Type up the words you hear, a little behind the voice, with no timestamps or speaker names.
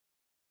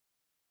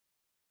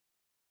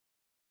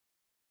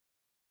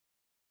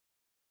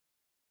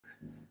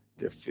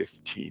the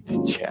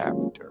 15th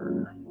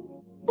chapter.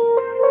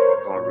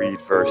 I'm going to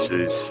read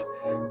verses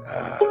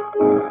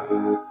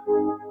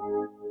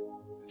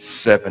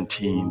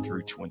 17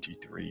 through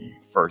 23.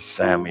 1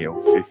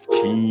 Samuel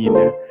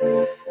 15,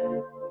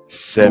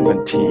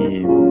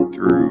 17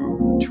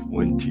 through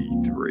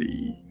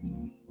 23.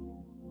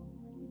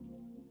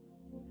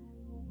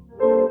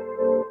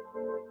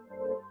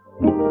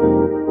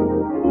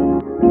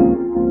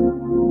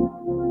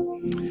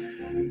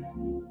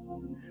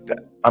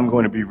 I'm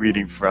going to be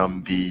reading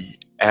from the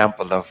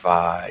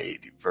Amplified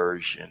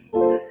version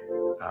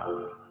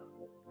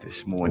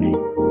this morning.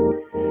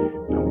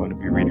 I'm going to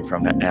be reading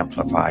from the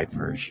Amplified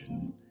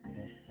version.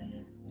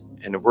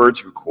 And the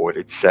words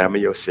recorded,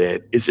 Samuel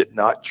said, "Is it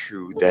not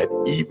true that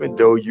even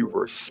though you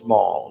were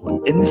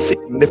small,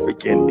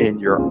 insignificant in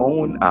your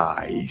own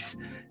eyes,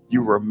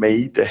 you were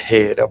made the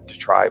head of the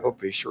tribe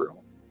of Israel?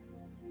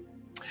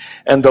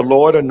 And the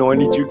Lord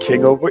anointed you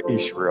king over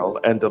Israel,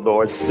 and the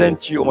Lord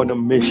sent you on a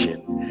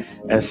mission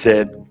and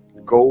said,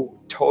 go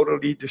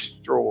totally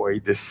destroy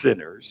the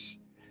sinners,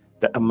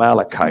 the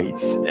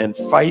Amalekites, and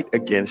fight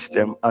against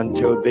them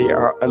until they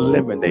are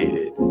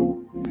eliminated.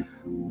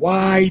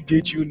 Why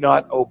did you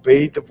not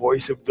obey the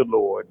voice of the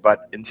Lord,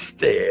 but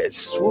instead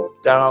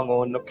swooped down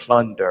on the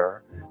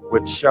plunder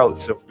with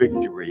shouts of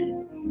victory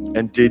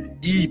and did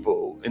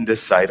evil in the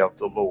sight of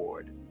the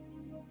Lord?"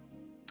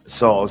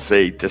 Saul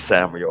said to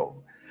Samuel,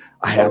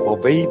 "I have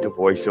obeyed the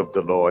voice of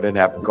the Lord and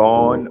have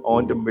gone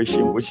on the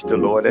mission which the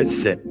Lord has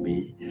sent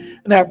me,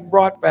 and have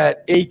brought back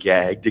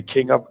Agag, the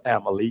king of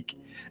Amalek,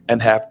 and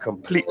have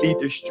completely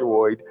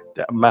destroyed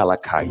the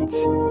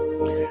Amalekites.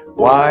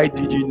 Why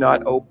did you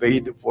not obey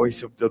the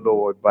voice of the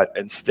Lord, but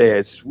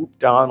instead swooped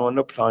down on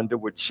the plunder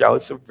with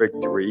shouts of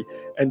victory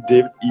and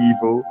did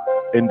evil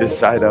in the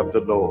sight of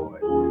the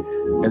Lord?"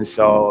 And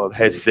Saul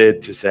had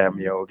said to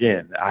Samuel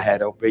again, "I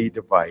had obeyed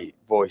the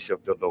voice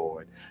of the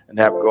Lord and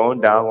have gone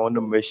down on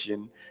the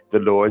mission the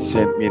Lord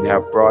sent me, and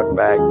have brought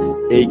back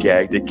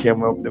Agag, the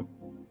king of the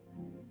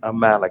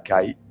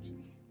Amalekite,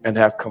 and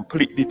have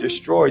completely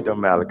destroyed the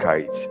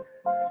Amalekites."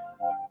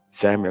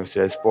 Samuel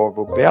says, "For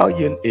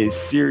rebellion is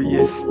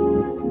serious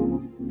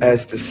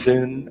as the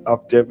sin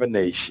of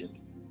divination,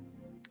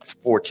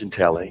 fortune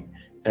telling,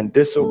 and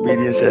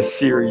disobedience as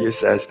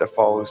serious as the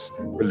false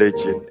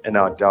religion and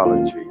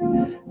idolatry.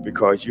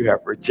 Because you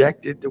have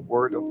rejected the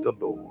word of the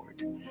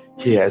Lord,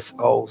 he has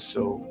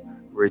also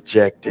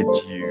rejected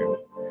you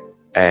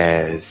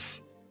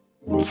as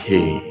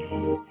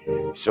king."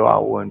 So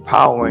our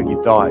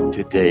empowering thought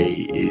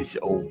today is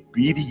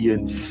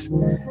obedience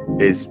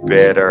is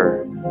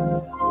better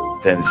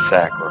than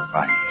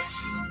sacrifice.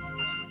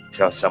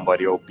 Tell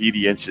somebody,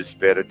 obedience is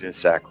better than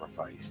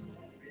sacrifice.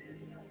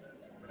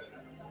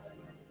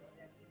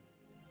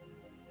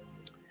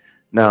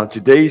 Now,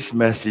 today's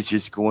message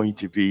is going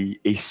to be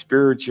a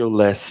spiritual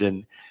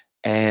lesson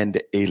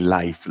and a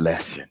life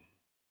lesson.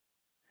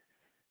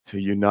 So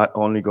you're not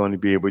only going to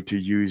be able to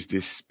use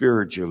this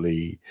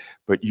spiritually,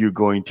 but you're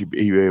going to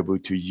be able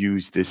to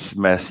use this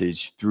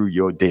message through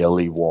your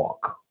daily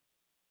walk,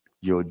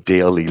 your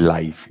daily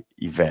life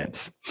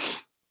events.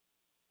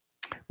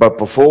 But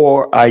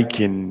before I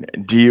can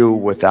deal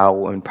with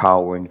our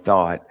empowering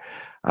thought,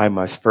 I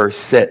must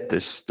first set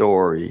the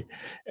story,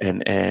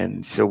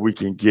 and so we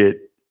can get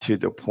to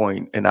the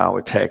point in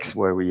our text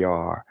where we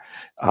are,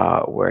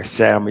 where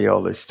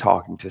Samuel is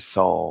talking to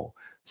Saul,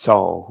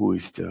 who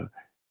is the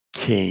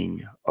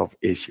king of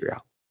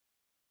Israel.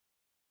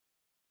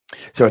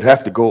 So I'd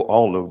have to go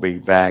all the way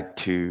back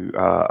to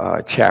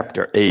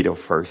chapter 8 of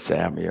 1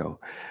 Samuel.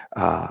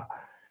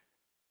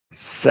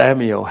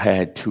 Samuel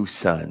had two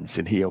sons,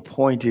 and he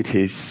appointed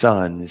his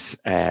sons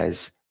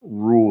as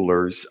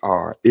rulers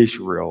or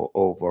Israel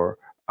over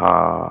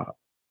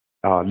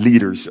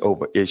leaders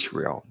over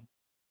Israel.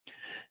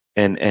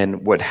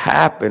 And what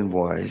happened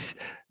was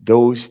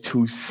those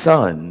two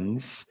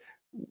sons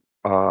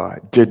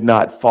did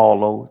not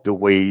follow the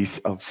ways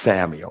of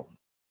Samuel.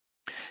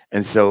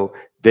 And so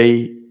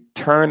they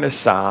turned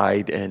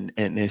aside, and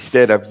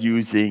instead of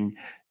using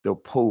the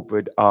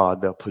pulpit or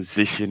the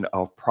position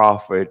of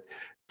prophet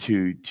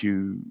to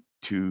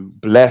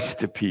bless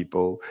the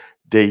people,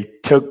 they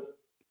took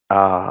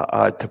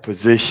the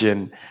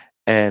position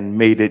and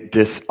made it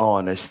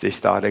dishonest. They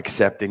started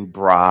accepting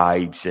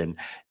bribes, and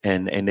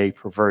they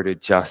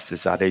perverted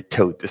justice, or they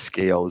tilt the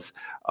scales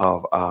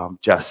of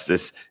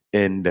justice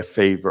in the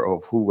favor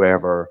of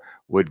whoever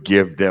would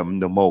give them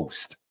the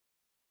most.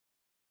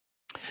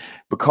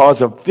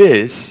 Because of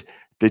this,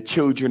 the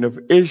children of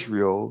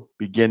Israel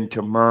began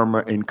to murmur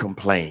and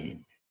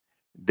complain.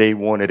 They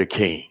wanted a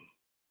king.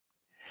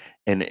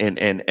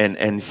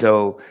 And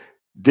so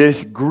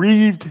this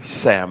grieved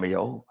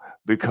Samuel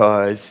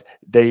because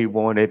they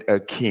wanted a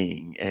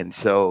king. And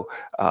so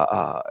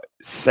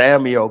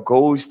Samuel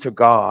goes to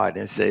God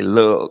and say,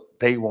 "Look,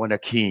 they want a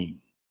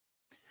king."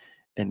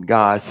 And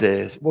God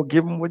says, "Well,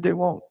 give them what they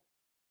want."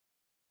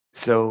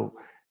 So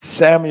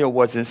Samuel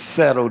wasn't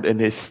settled in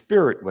his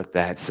spirit with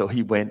that. So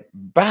he went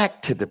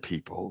back to the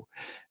people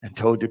and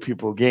told the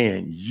people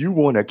again, "You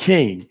want a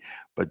king,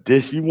 but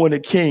you want a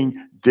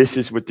king, this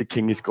is what the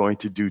king is going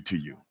to do to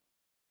you.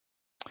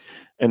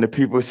 And the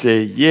people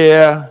say,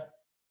 yeah,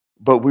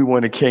 but we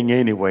want a king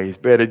anyway. It's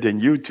better than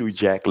you two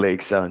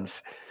jackleg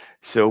sons.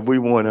 So we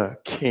want a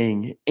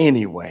king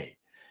anyway.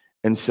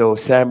 And so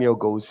Samuel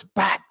goes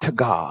back to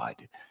God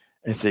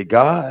and say,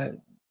 God,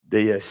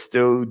 they are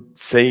still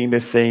saying the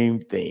same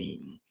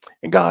thing.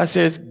 And God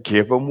says,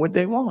 give them what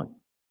they want.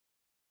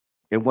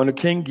 They want a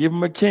king, give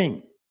them a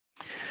king.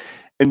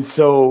 And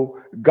so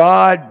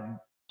God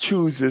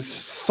chooses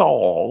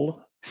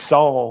Saul.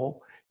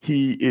 Saul,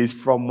 he is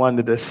from one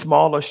of the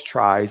smallest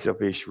tribes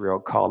of Israel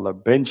called the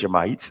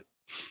Benjamites.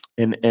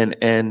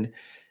 And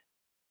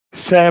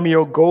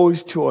Samuel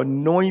goes to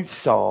anoint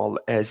Saul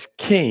as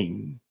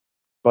king.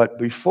 But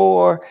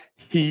before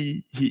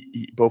he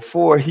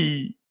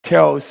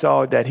tells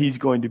Saul that he's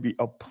going to be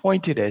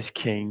appointed as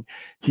king,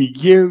 he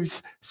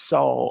gives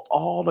Saul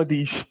all of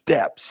these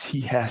steps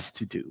he has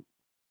to do.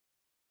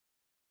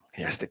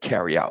 He has to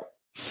carry out.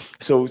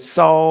 So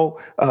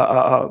Saul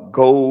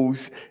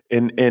goes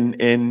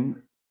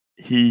and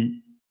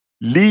he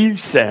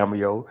leaves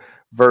Samuel.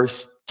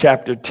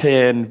 Chapter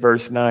 10,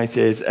 verse 9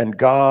 says, and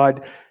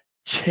God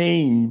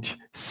changed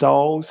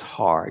Saul's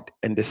heart,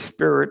 and the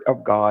Spirit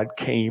of God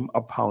came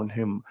upon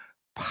him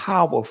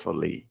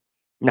powerfully.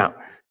 Now,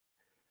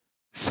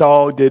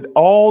 Saul did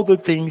all the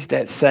things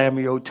that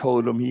Samuel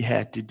told him he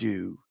had to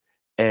do.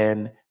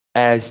 And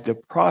as the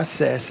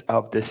process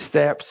of the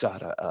steps, or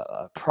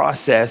the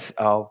process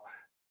of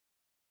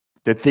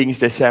the things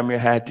that Samuel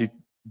had to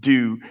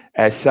do,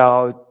 as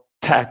Saul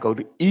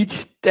tackled each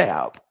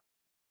step,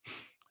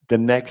 the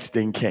next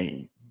thing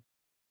came.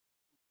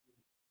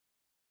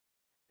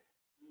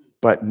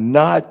 But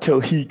not till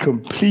he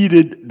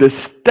completed the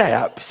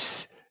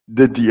steps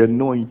did the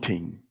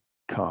anointing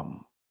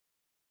come.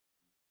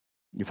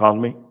 You follow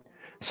me?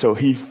 So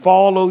he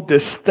followed the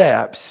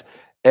steps,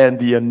 and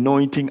the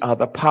anointing or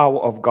the power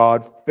of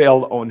God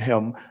fell on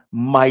him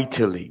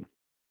mightily.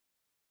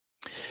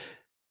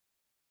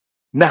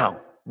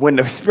 Now, when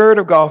the Spirit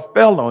of God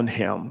fell on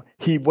him,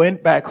 he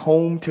went back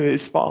home to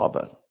his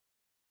father.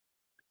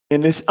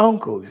 And his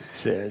uncle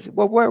says,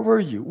 well, where were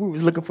you? We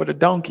was looking for the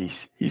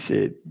donkeys. He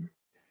said,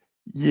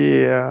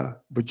 yeah,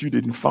 but you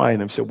didn't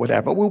find him. So what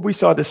happened? Well, we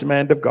saw this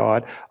man of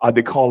God.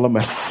 They call him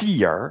a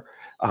seer.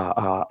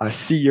 A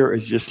seer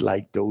is just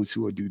like those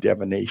who do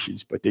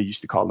divinations, but they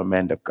used to call a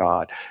man of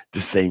God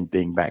the same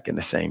thing back in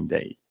the same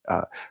day.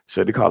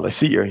 So they call a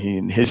seer.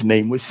 His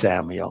name was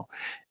Samuel,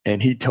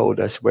 and he told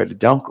us where the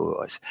donkey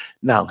was.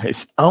 Now,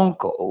 his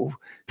uncle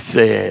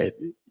said,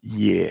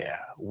 yeah,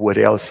 what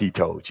else he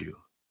told you?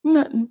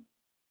 Nothing.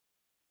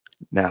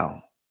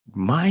 Now,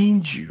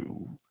 mind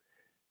you,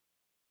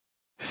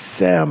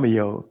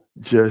 Samuel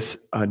just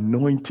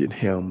anointed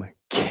him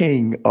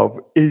king of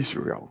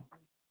Israel.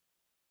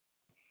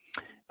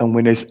 And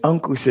when his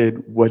uncle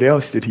said, what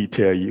else did he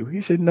tell you?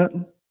 He said,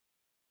 nothing.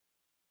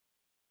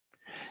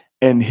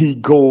 And he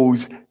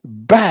goes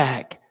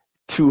back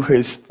to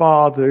his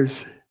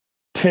father's,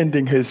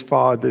 tending his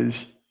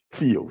father's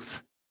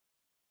fields.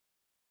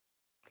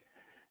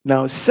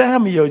 Now,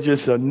 Samuel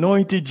just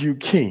anointed you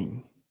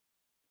king.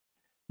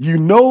 You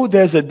know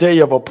there's a day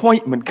of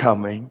appointment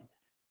coming,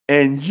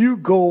 and you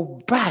go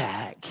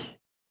back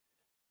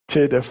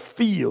to the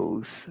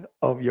fields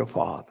of your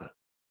father.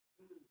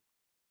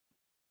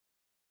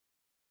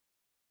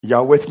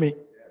 Y'all with me?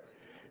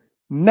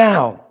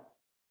 Now,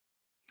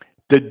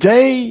 the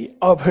day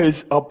of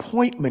his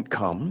appointment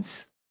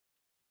comes,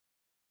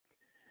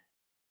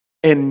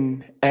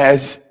 and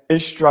as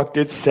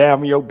instructed,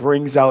 Samuel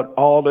brings out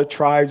all the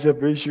tribes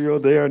of Israel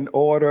there in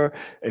order,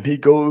 and he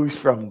goes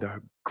from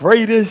the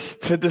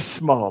greatest to the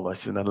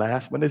smallest, and the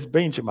last one is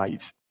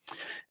Benjamites.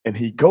 And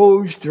he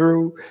goes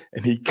through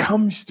and he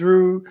comes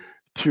through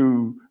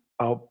to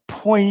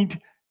appoint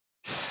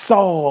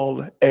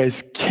Saul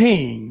as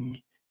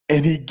king,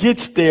 and he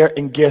gets there,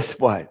 and guess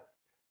what?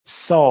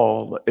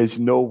 Saul is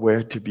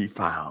nowhere to be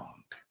found.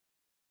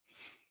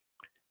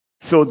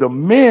 So the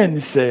men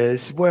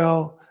says,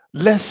 well,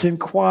 let's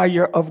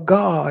inquire of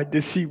God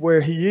to see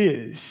where he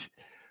is.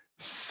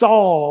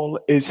 Saul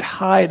is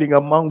hiding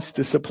amongst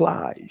the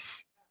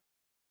supplies.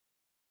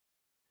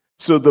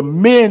 So the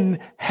men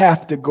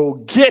have to go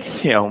get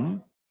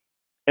him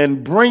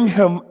and bring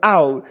him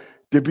out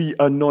to be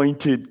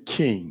anointed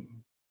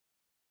king.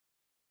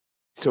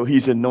 So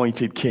he's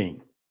anointed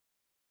king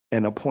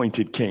and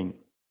appointed king.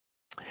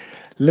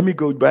 Let me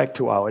go back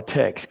to our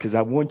text, because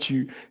I want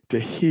you to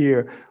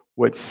hear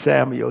what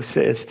Samuel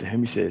says to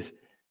him. He says,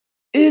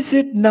 is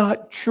it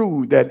not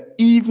true that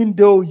even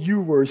though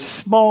you were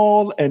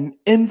small and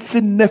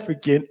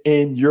insignificant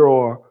in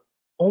your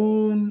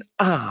own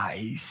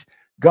eyes,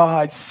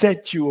 God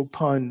set you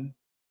upon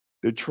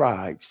the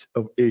tribes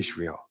of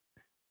Israel?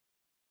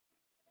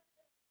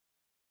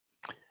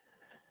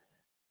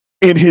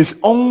 In his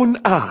own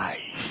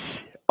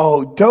eyes,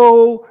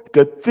 although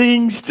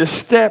the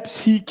steps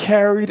he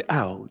carried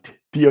out,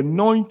 the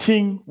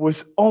anointing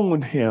was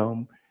on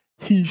him,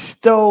 he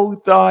still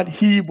thought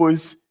he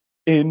was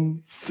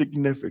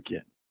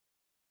insignificant.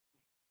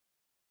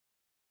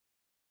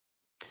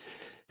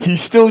 He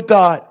still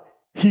thought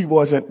he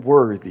wasn't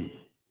worthy.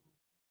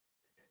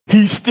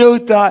 He still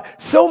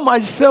thought, so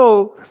much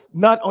so,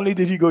 not only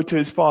did he go to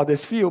his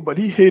father's field, but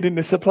he hid in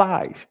the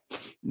supplies.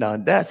 Now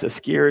that's a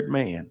scared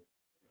man.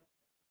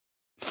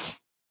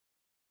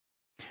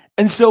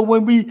 And so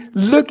when we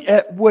look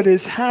at what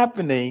is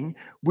happening,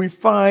 we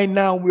find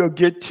now we'll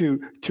get to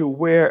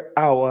where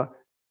our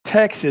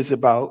text is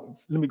about.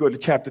 Let me go to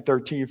chapter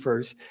 13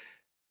 first.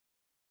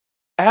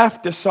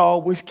 After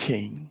Saul was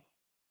king,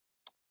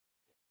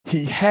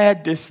 he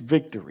had this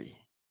victory.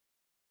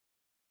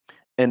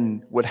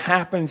 And what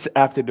happens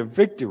after the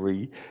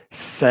victory,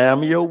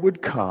 Samuel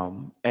would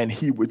come and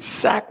he would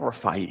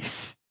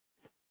sacrifice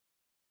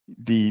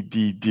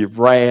the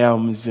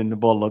rams and the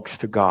bullocks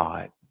to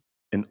God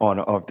in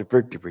honor of the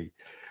victory.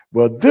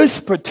 Well, this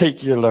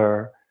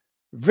particular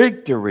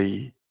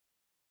victory,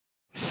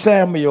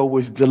 Samuel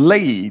was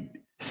delayed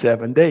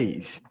 7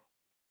 days.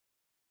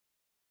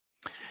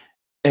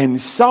 And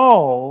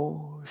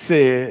Saul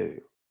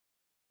said,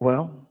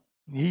 well,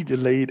 he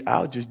delayed,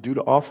 I'll just do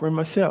the offering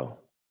myself.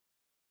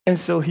 And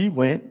so he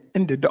went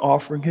and did the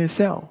offering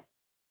himself.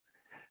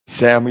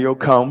 Samuel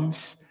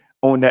comes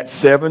on that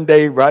 7th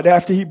day, right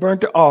after he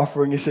burnt the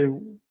offering, and said,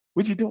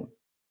 what you doing?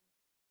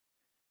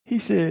 He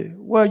said,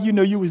 well, you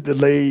know, you was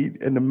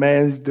delayed, and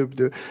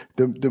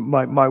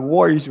my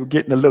warriors were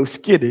getting a little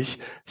skittish,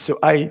 so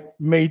I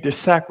made the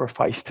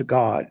sacrifice to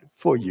God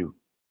for you.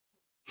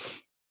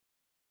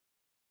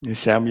 And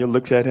Samuel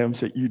looks at him and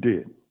said, you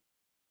did.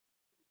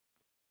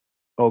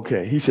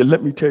 Okay. He said,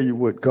 let me tell you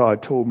what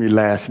God told me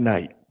last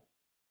night.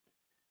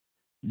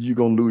 You're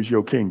going to lose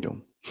your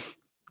kingdom.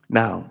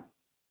 Now,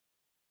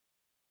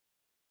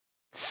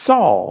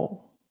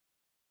 Saul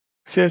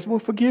says, well,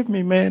 forgive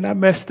me, man. I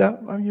messed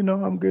up.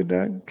 I'm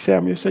good.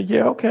 Samuel said,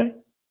 yeah, okay.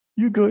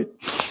 You good.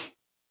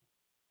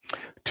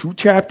 2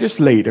 chapters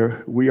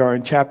later, we are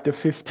in chapter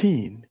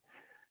 15.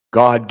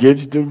 God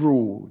gives the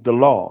rule, the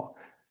law.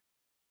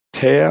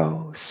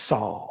 Tell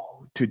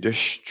Saul to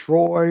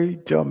destroy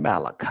the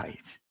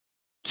Amalekites.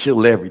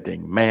 Kill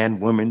everything, man,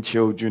 women,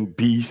 children,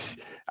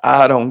 beasts.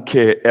 I don't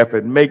care. If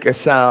it make a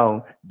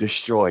sound,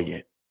 destroy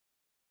it.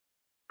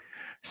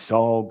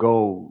 Saul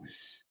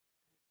goes,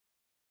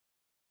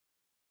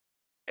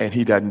 and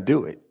he doesn't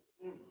do it.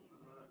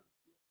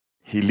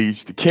 He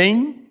leaves the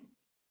king,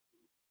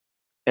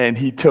 and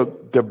he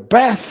took the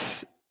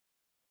best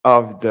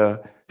of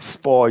the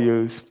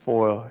spoils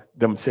for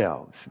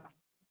themselves.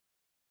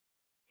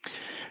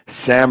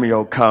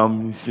 Samuel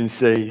comes and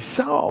says,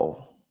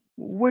 Saul,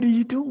 what are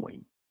you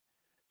doing?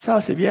 Saul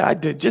said, yeah, I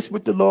did just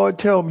what the Lord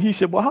told me. He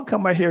said, well, how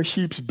come I hear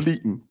sheep's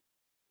bleating?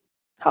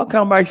 How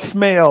come I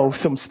smell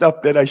some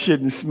stuff that I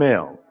shouldn't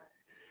smell?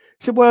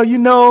 He said,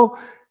 well,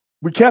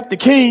 we kept the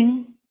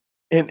king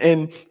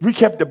and we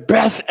kept the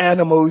best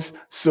animals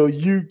so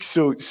you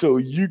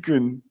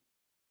can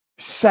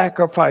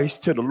sacrifice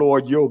to the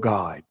Lord your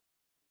God.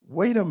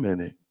 Wait a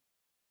minute.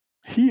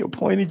 He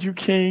appointed you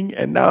king,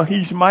 and now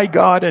he's my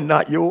God and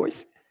not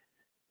yours.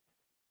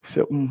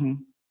 So,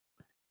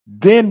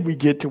 Then we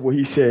get to where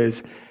he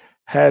says,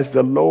 has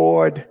the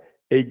Lord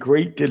a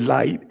great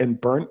delight in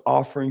burnt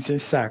offerings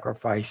and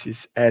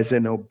sacrifices as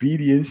an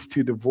obedience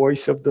to the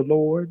voice of the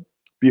Lord?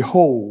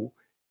 Behold,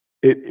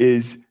 it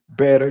is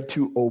better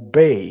to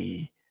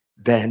obey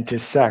than to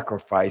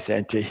sacrifice,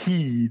 and to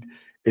heed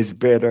is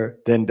better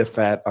than the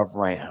fat of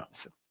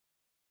rams.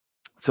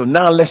 So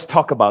now let's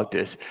talk about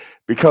this,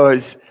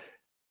 because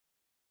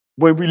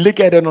when we look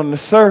at it on the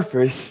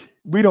surface,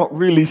 we don't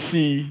really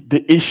see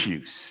the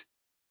issues.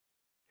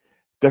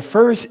 The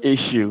first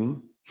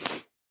issue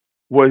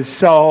was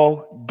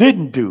Saul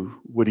didn't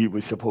do what he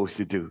was supposed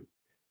to do.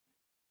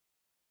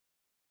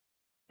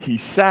 He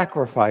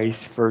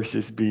sacrificed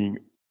versus being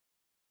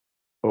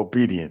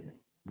obedient.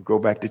 We go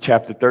back to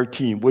chapter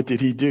 13. What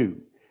did he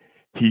do?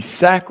 He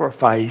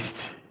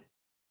sacrificed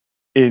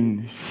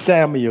in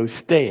Samuel's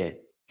stead.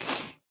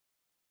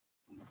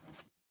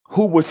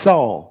 Who was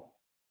Saul?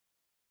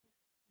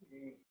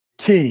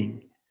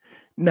 King.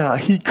 Now,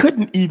 he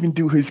couldn't even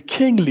do his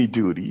kingly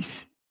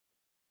duties,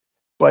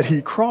 but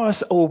he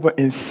crossed over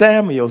in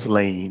Samuel's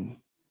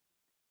lane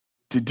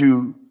to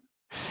do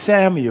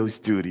Samuel's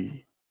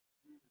duty.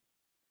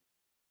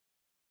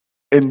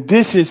 And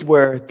this is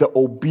where the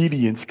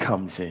obedience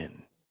comes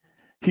in.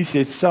 He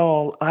said,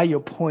 Saul, I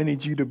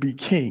appointed you to be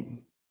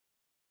king.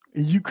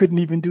 And you couldn't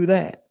even do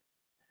that.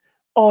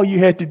 All you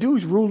had to do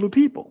is rule the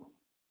people.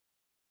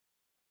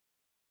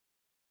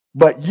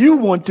 But you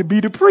want to be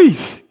the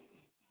priest.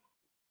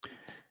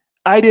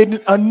 I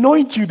didn't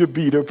anoint you to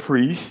be the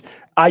priest.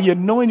 I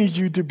anointed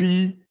you to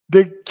be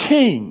the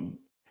king.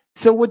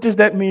 So what does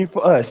that mean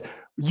for us?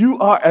 You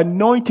are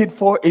anointed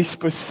for a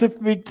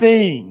specific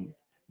thing.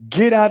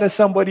 Get out of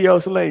somebody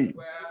else's lane.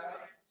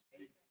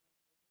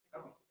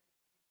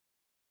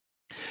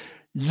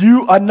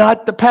 You are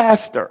not the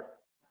pastor.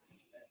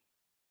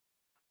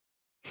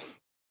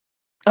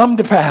 I'm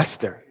the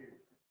pastor.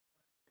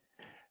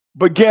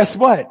 But guess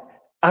what?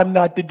 I'm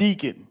not the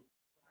deacon.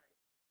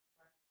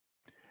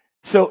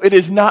 So it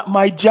is not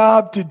my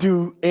job to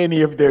do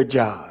any of their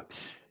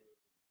jobs.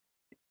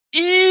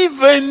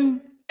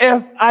 even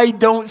if I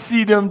don't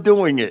see them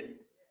doing it.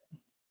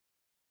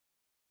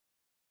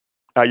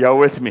 Are y'all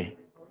with me?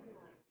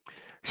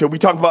 So we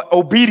talk about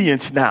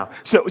obedience now.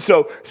 So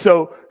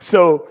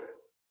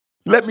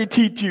let me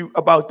teach you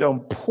about the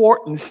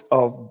importance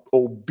of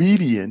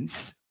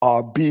obedience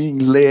or being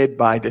led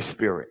by the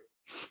Spirit.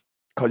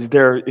 Because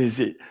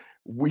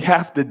we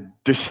have to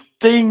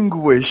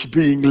distinguish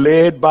being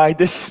led by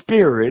the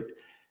Spirit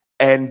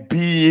and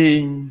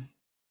being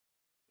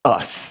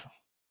us.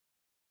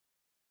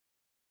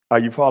 Are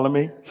you following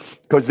me?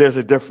 Because there's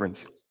a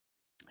difference.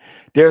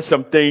 There's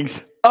some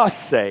things us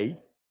say,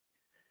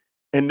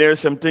 and there's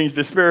some things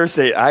the Spirit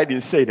say, I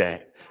didn't say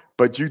that,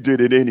 but you did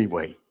it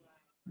anyway.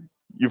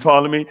 You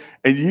follow me?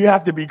 And you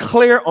have to be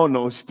clear on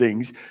those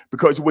things,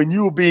 because when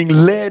you're being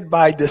led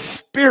by the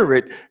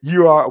Spirit,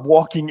 you are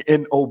walking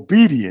in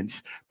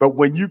obedience. But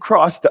when you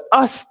cross the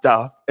us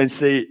stuff and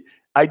say,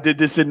 I did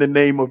this in the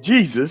name of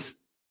Jesus,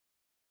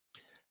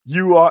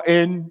 you are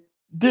in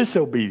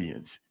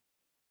disobedience.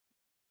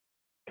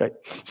 Okay,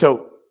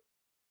 so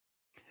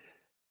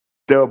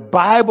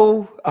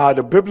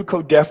the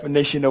biblical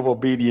definition of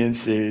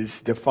obedience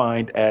is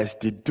defined as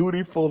the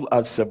dutiful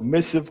or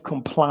submissive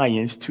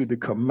compliance to the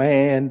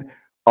command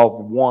of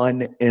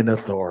one in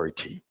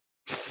authority.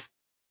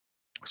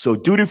 So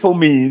dutiful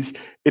means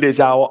it is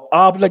our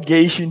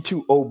obligation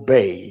to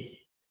obey,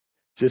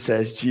 just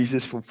as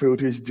Jesus fulfilled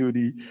his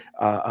duty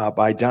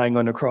by dying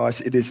on the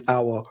cross. It is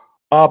our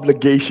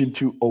obligation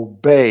to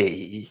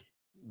obey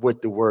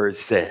what the word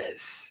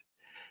says.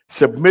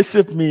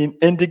 Submissive means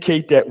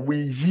indicate that we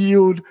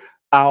yield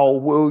our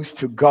wills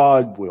to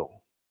God's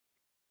will.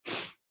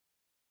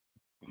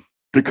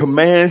 The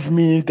commands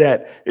means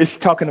that it's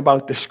talking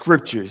about the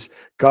scriptures.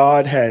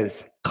 God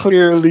has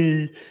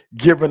clearly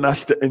given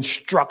us the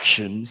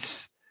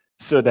instructions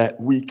so that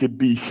we could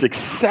be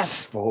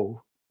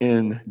successful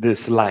in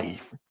this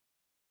life.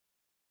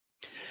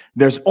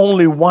 There's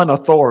only one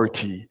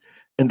authority,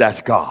 and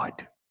that's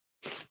God.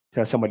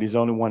 Tell somebody there's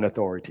only one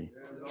authority.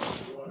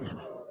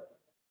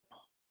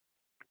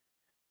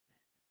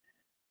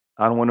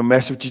 I don't want to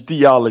mess with your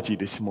theology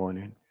this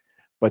morning,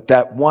 but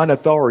that one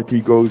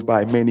authority goes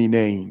by many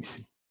names.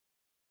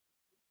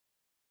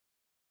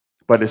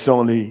 But it's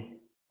only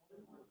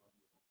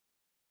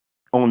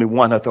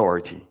one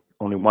authority,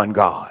 only one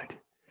God.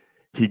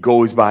 He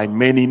goes by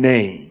many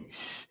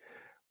names.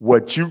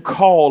 What you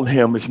call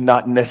him is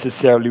not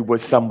necessarily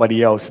what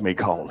somebody else may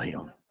call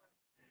him.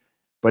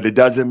 But it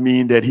doesn't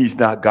mean that he's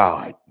not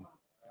God.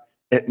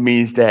 It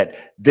means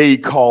that they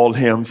call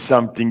him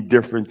something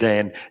different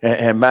than,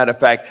 and matter of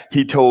fact,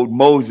 he told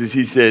Moses,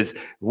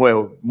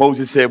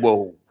 Moses said,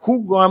 well,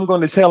 who I'm going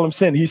to tell him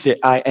sin? He said,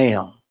 I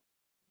am.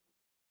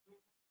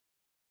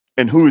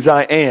 And whose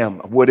I am,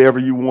 whatever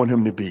you want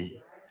him to be,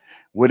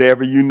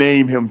 whatever you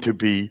name him to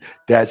be,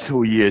 that's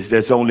who he is.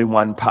 There's only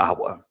one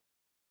power.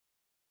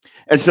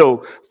 And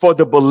so for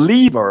the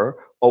believer,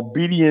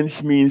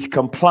 obedience means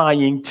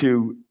complying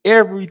to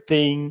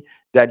everything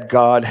that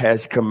God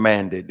has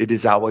commanded. It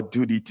is our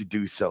duty to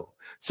do so.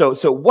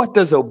 So what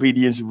does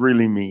obedience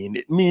really mean?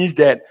 It means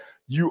that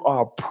you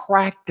are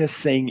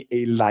practicing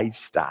a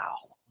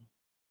lifestyle.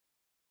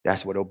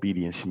 That's what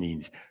obedience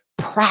means.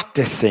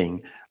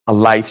 Practicing a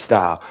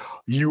lifestyle.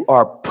 You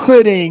are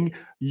putting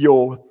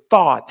your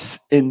thoughts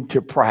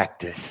into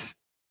practice.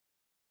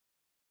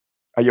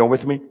 Are y'all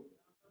with me?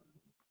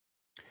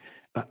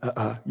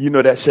 You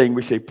know that saying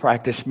we say,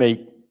 practice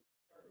make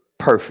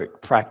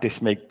perfect.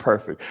 Practice make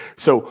perfect.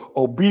 So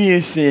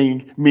obedience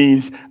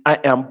means I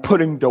am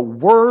putting the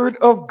word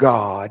of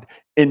God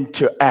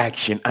into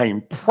action. I am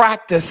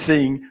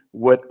practicing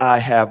what I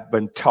have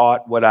been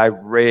taught, what I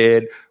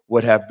read,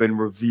 what have been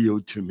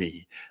revealed to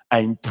me.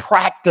 I'm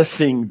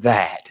practicing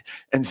that.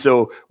 And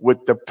so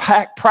with the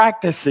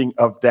practicing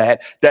of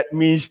that, that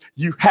means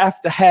you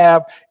have to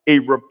have a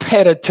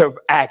repetitive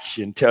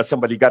action. Tell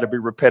somebody, got to be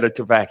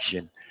repetitive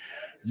action.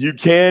 You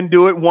can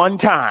do it one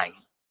time.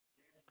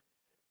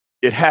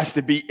 It has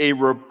to be a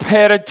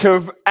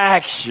repetitive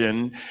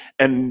action.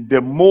 And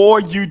the more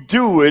you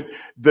do it,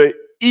 the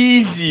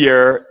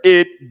easier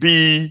it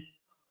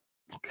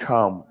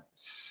becomes.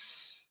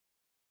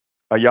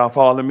 Are y'all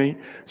following me?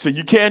 So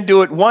you can't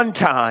do it one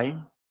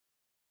time.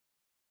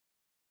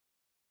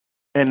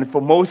 And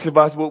for most of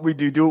us, what we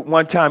do it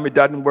one time, it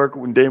doesn't work,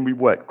 and then we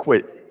what?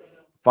 Quit.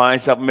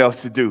 Find something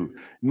else to do.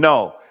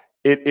 No,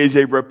 it is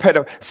a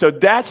repetitive. So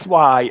that's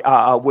why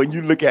when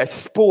you look at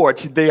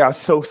sports, they are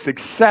so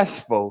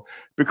successful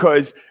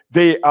because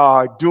they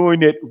are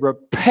doing it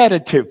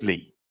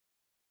repetitively.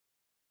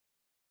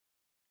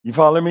 You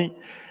follow me?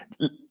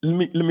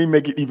 Let me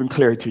make it even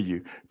clearer to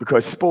you,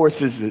 because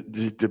sports is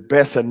the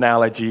best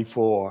analogy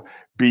for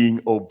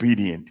being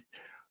obedient.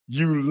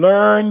 You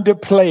learn the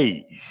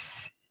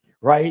plays,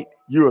 right?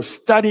 You're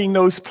studying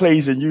those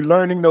plays and you're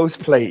learning those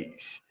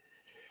plays.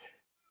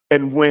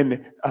 And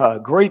when a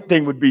great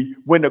thing would be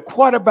when the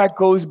quarterback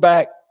goes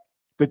back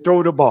to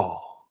throw the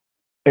ball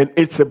and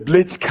it's a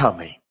blitz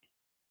coming,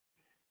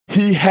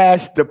 he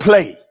has the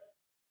play.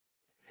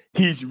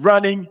 He's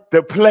running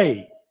the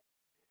play.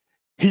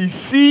 he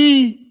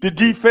sees the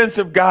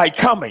defensive guy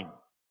coming,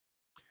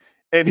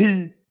 and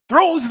he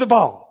throws the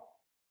ball.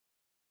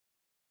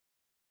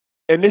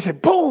 And they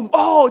said, boom,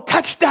 oh,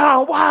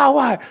 touchdown, wow,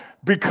 why?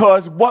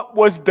 Because what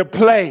was the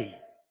play?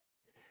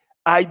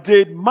 I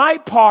did my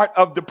part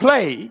of the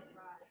play.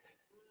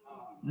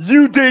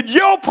 You did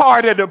your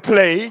part of the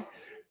play,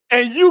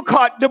 and you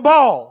caught the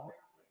ball.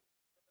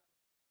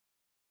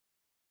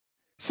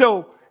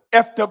 So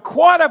if the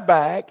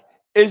quarterback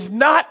is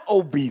not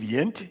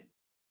obedient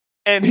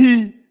and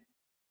he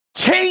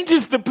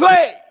changes the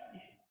play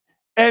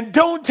and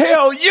don't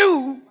tell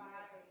you,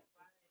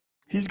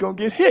 he's going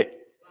to get hit.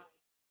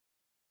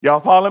 Y'all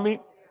follow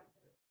me?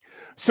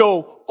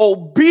 So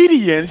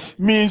obedience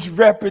means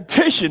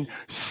repetition,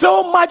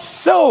 so much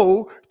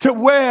so to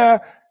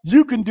where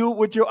you can do it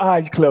with your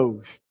eyes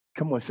closed.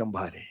 Come on,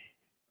 somebody.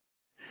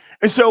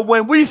 And so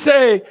when we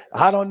say,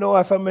 I don't know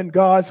if I'm in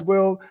God's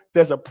will,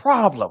 there's a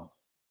problem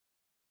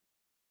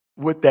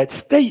with that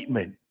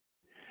statement.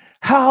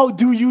 How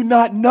do you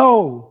not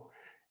know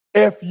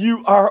if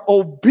you are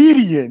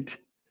obedient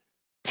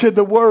to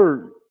the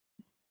word?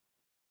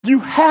 You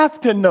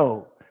have to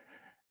know.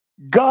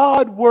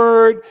 God's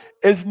word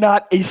is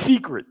not a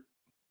secret.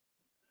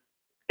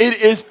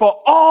 It is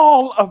for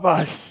all of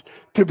us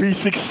to be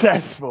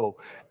successful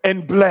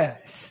and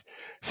blessed.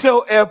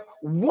 So if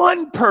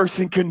one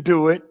person can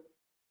do it,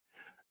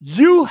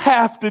 you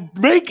have to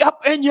make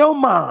up in your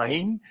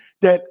mind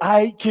that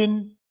I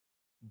can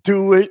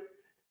do it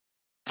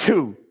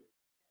too.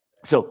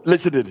 So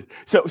listen to this.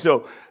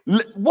 So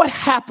what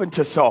happened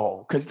to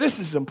Saul? Because this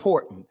is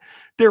important.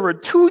 There were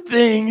two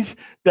things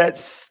that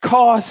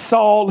caused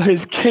Saul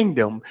his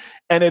kingdom,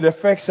 and it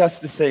affects us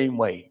the same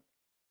way.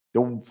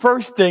 The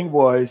first thing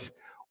was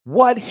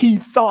what he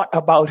thought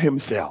about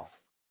himself.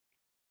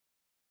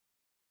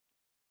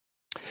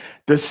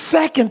 The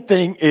second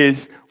thing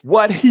is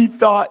what he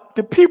thought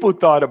the people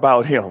thought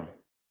about him.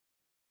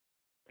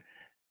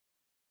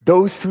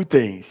 Those two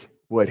things,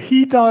 what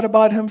he thought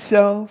about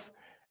himself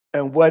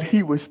and what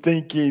he was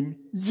thinking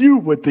you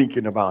were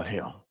thinking about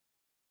him.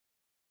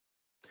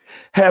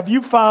 Have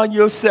you found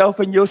yourself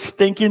in your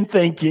stinking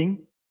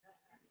thinking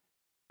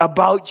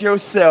about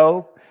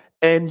yourself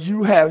and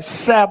you have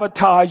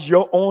sabotaged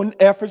your own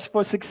efforts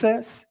for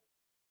success?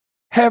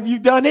 Have you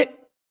done it?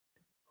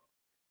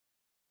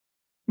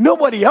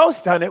 Nobody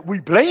else done it. We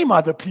blame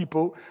other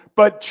people,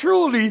 but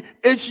truly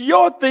it's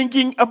your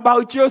thinking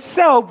about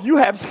yourself. You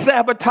have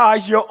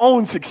sabotaged your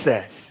own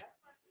success.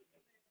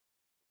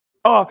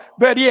 Or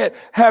better yet,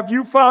 have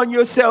you found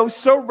yourself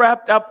so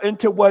wrapped up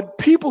into what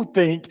people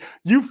think,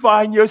 you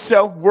find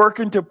yourself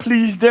working to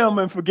please them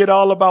and forget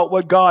all about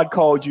what God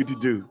called you to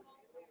do?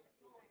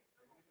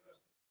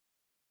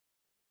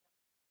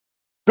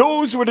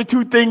 Those were the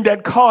two things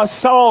that cost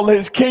Saul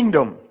his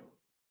kingdom.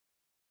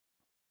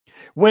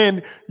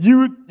 When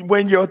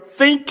your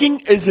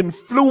thinking is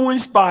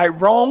influenced by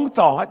wrong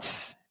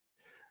thoughts,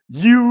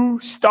 you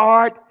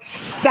start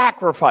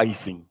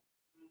sacrificing,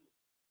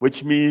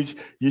 which means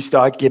you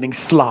start getting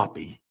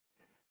sloppy,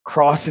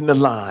 crossing the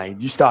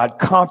line. You start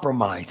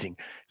compromising.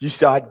 You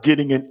start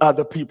getting in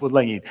other people's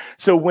lane.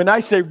 So when I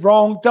say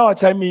wrong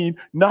thoughts, I mean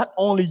not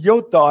only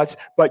your thoughts,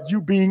 but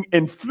you being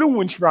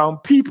influenced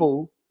around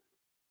people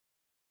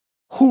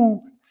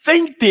who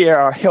think they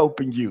are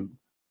helping you.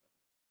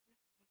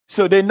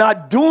 So they're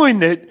not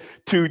doing it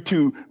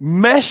to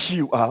mess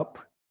you up.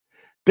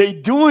 They're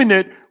doing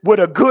it with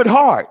a good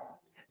heart.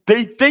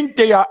 They think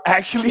they are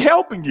actually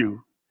helping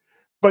you.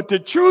 But the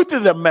truth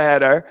of the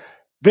matter,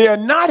 they're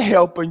not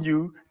helping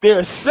you.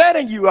 They're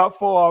setting you up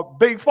for a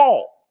big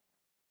fall.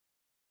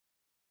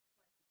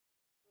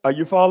 Are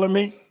you following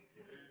me?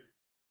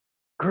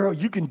 Girl,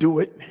 you can do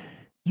it.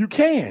 You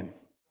can.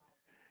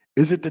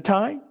 Is it the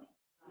time?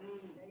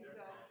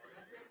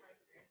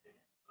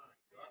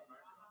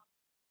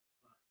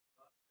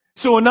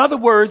 So in other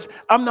words,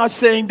 I'm not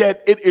saying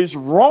that it is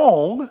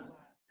wrong.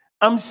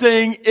 I'm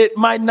saying it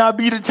might not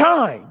be the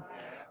time.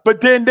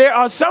 But then there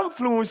are some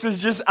influences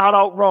just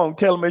out wrong.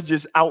 Tell them it's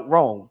just out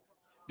wrong.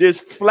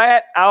 Just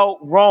flat out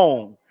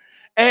wrong.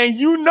 And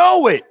you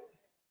know it.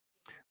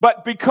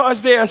 But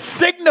because they are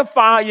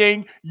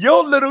signifying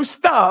your little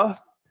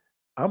stuff,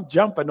 I'm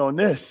jumping on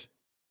this.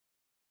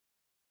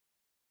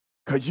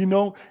 Because you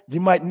know, you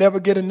might never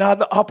get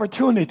another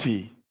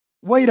opportunity.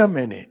 Wait a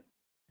minute.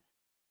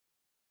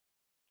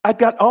 I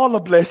got all the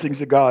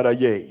blessings of God are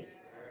yea.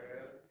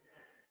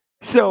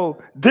 So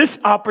this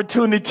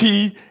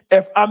opportunity,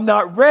 if I'm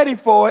not ready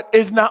for it,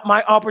 is not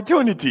my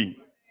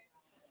opportunity.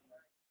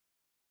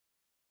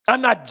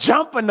 I'm not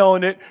jumping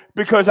on it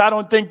because I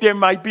don't think there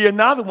might be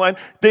another one.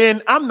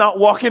 Then I'm not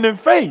walking in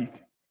faith.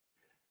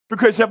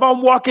 Because if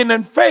I'm walking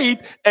in faith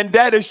and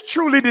that is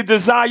truly the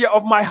desire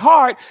of my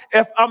heart,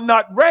 if I'm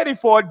not ready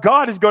for it,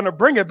 God is going to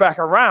bring it back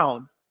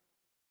around.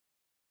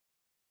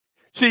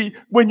 See,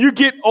 when you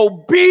get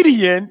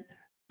obedient,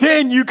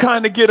 then you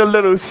kind of get a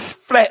little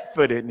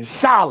flat-footed and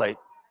solid.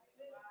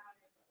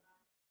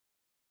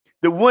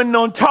 The wind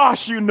don't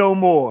toss you no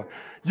more.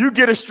 You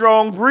get a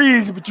strong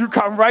breeze, but you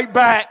come right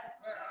back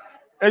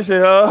I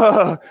said,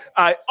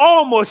 I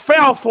almost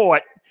fell for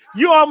it.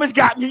 You almost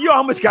got me. You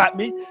almost got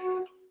me.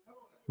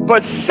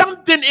 But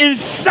something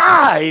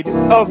inside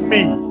of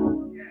me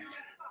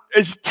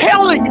is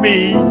telling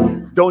me,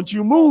 don't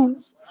you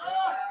move.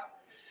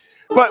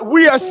 But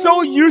we are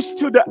so used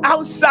to the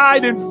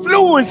outside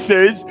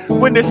influences.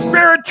 When the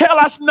Spirit tell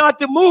us not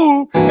to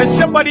move and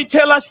somebody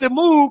tell us to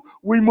move,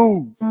 we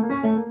move.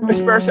 The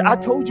Spirit said, I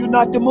told you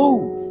not to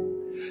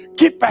move.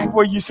 Get back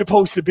where you're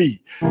supposed to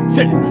be.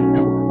 Said,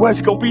 well,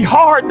 it's going to be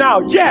hard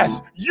now.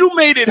 Yes, you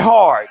made it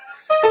hard.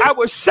 I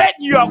was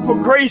setting you up for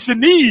grace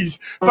and ease.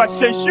 But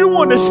since you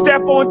want to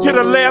step on to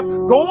the left,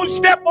 go and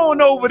step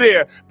on over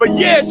there. But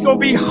yeah, it's going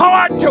to be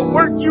hard to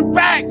work you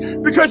back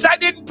because I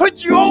didn't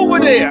put you over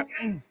there.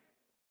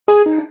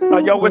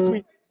 Are y'all with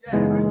me?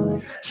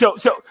 So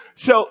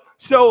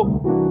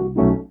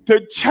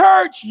the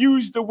church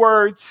used the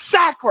word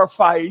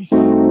sacrifice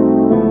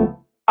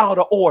out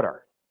of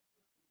order.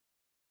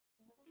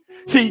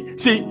 See,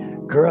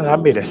 girl, I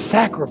made a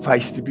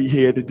sacrifice to be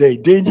here today.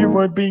 Then you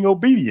weren't being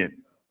obedient.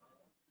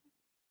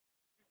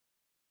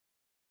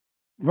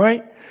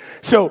 Right?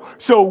 So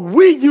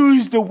we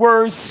use the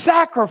word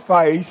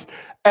sacrifice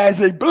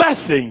as a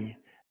blessing,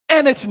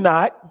 and it's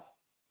not.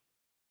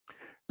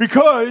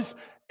 Because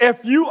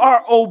if you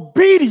are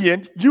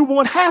obedient, you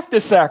won't have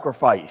to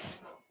sacrifice.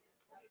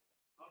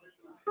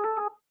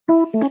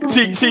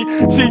 See,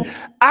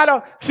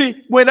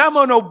 when I'm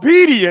on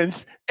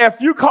obedience,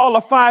 if you call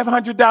a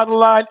 $500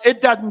 line,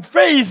 it doesn't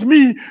faze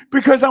me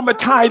because I'm a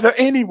tither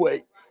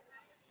anyway.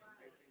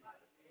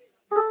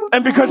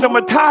 And because I'm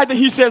a tither,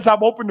 he says,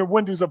 I've opened the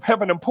windows of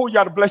heaven and pour you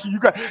out a blessing.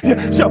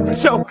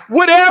 So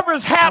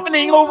whatever's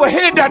happening over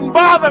here doesn't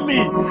bother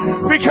me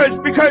because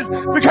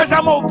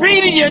I'm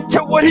obedient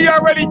to what he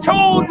already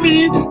told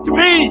me to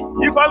be.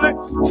 You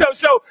follow?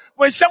 So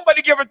when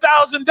somebody give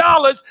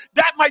 $1,000,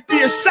 that might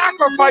be a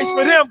sacrifice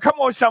for them. Come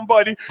on,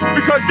 somebody,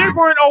 because they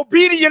weren't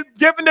obedient,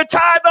 giving the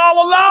tithe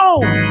all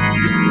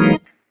alone.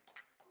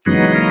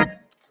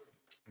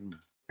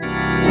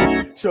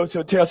 So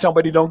tell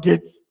somebody, don't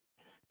get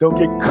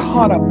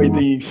caught up in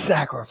the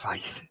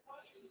sacrifice.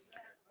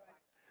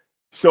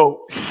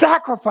 So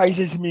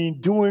sacrifices mean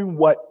doing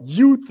what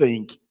you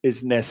think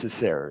is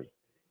necessary.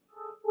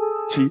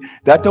 See,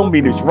 that don't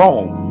mean it's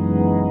wrong.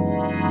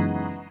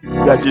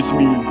 That just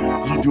means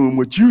you're doing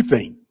what you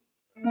think.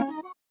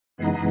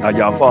 Are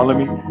y'all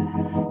following me?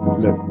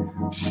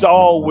 Look,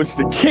 Saul was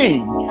the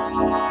king,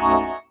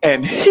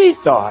 and he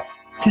thought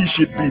he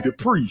should be the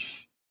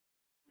priest.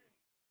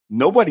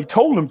 Nobody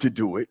told him to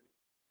do it.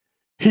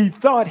 He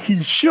thought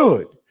he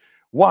should.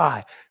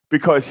 Why?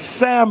 Because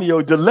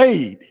Samuel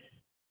delayed.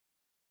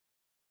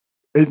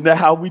 Isn't that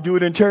how we do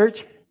it in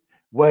church?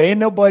 Well, ain't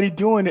nobody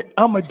doing it.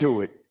 I'm going to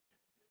do it.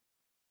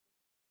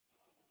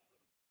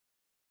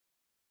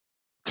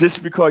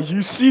 Just because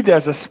you see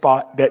there's a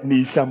spot that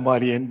needs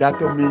somebody in, that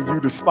don't mean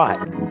you the spot.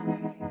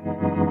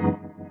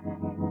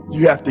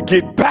 You have to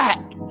get back.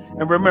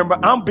 And remember,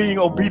 I'm being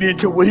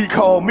obedient to what he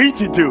called me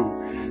to do.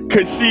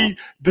 Because see,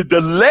 the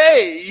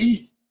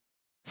delay...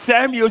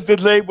 Samuel's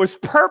delay was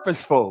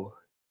purposeful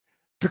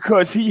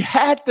because he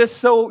had to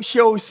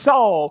show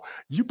Saul,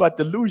 you about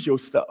to lose your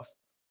stuff.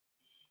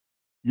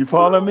 You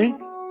follow me?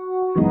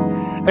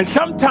 And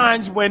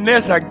sometimes when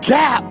there's a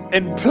gap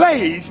in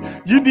place,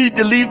 you need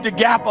to leave the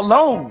gap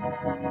alone.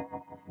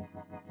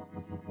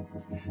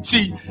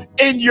 See,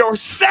 in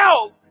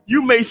yourself,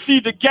 you may see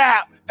the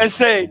gap and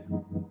say,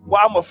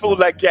 well, I'm going to fill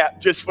that gap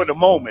just for the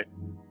moment.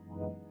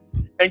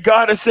 And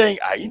God is saying,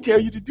 I didn't tell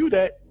you to do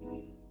that.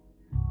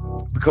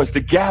 Because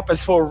the gap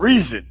is for a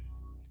reason.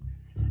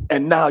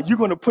 And now you're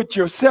going to put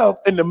yourself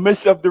in the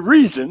midst of the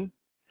reason.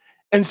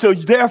 And so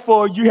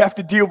therefore you have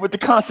to deal with the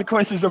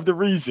consequences of the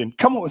reason.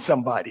 Come on,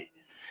 somebody.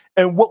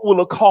 And what will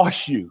it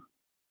cost you?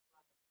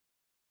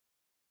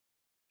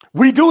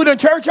 We do it in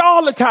church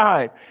all the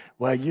time.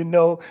 Well, you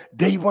know,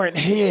 they weren't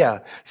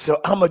here, so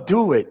I'm going to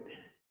do it.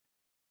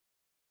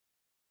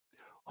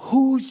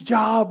 Whose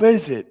job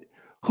is it?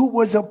 Who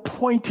was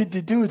appointed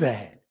to do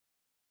that?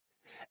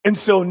 And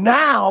so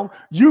now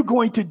you're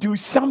going to do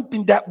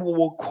something that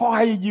will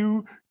require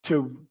you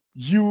to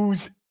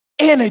use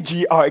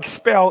energy or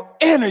expel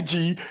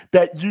energy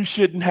that you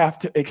shouldn't have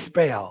to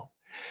expel.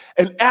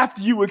 And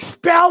after you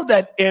expel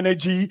that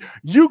energy,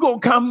 you're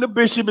going to come to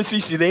Bishop and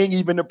see, they ain't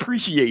even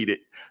appreciate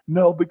it.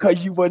 No,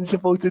 because you wasn't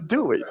supposed to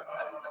do it.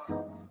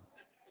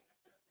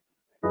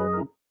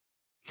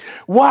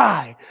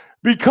 Why?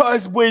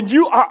 Because when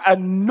you are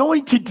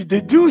anointed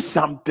to do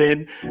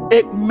something,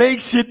 it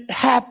makes it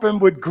happen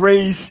with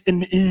grace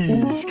and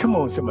ease. Come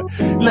on, somebody.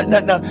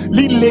 Now,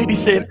 little lady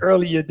said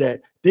earlier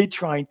that they're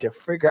trying to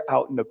figure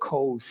out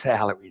Nicole's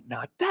salary.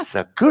 Now, that's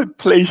a good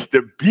place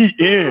to be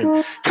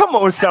in. Come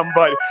on,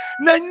 somebody.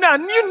 Now,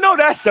 you know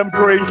that's some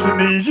grace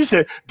and ease. You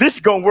said, this is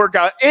going to work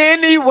out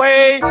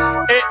anyway.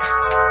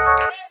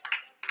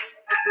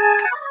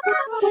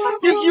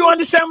 You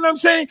understand what I'm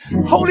saying?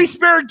 Holy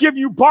Spirit give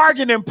you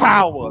bargaining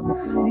power.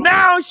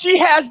 Now she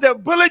has the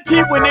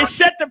ability when they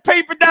set the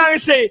paper down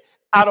and say,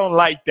 I don't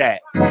like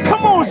that.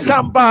 Come on,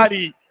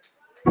 somebody.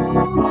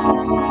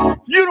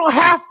 You don't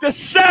have to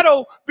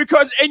settle,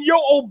 because in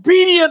your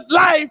obedient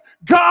life,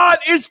 God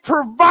is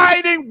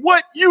providing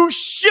what you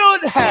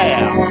should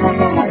have.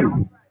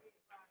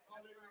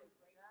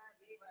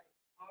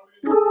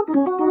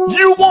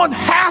 You won't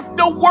have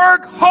to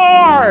work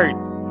hard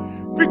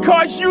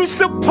because you're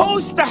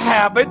supposed to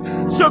have it.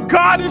 So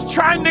God is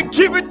trying to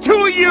give it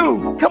to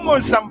you. Come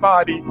on,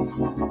 somebody.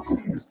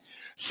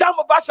 Some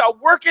of us are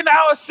working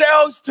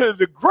ourselves to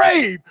the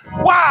grave.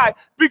 Why?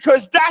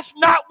 Because that's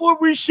not what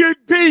we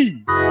should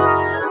be.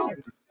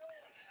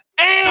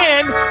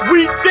 And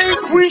we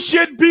think we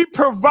should be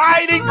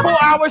providing for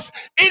ours.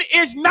 It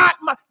is not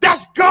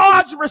that's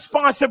God's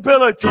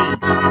responsibility.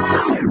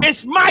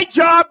 It's my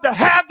job to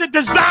have the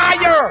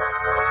desire.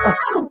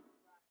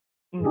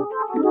 All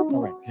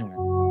right.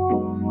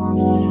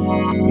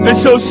 And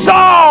so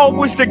Saul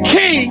was the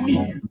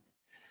king,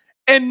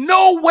 and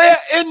nowhere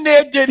in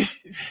there did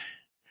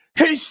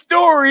his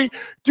story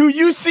do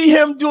you see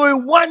him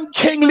doing one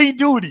kingly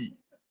duty.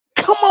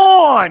 Come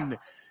on.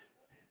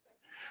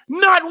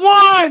 Not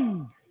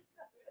one.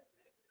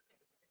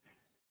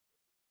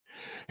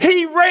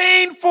 He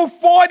reigned for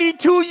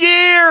 42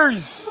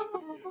 years.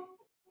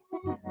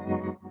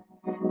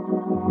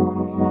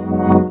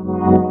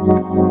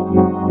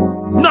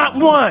 Not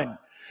one.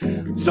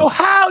 So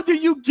how do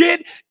you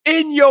get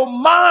in your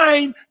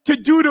mind to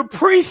do the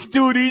priest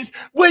duties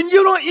when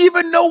you don't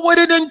even know what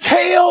it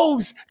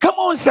entails? Come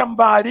on,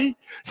 somebody.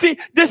 See,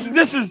 this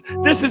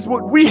is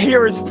what we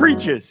hear as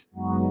preachers.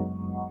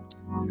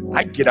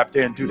 I can get up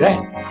there and do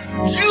that.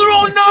 You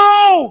don't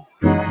know.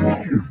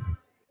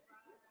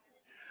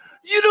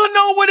 You don't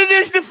know what it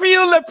is to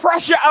feel the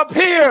pressure up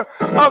here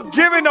of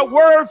giving a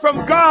word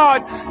from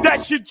God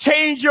that should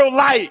change your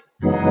life.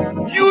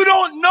 You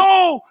don't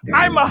know.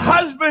 I'm a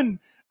husband.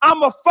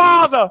 I'm a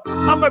father.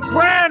 I'm a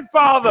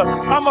grandfather.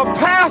 I'm a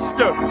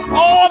pastor.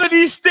 All of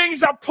these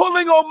things are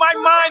pulling on my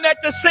mind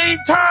at the same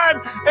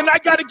time, and I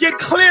got to get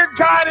clear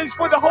guidance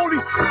for the Holy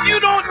Spirit.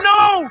 You don't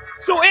know.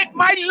 So it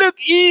might look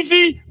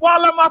easy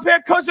while I'm up here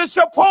because it's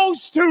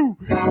supposed to.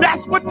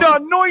 That's what the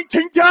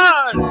anointing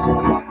does.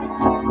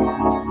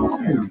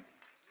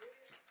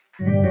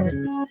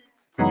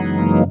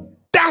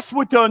 That's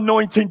what the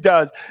anointing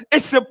does.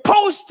 It's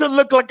supposed to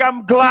look like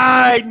I'm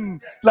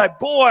gliding. Like,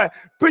 boy,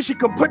 Bishop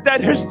can put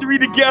that history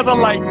together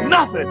like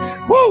nothing.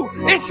 Woo!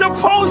 It's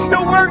supposed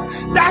to work.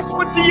 That's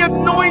what the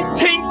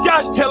anointing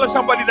does. Tell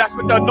somebody that's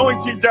what the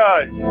anointing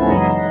does.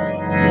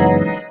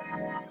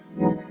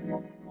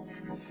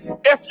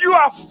 If you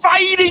are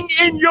fighting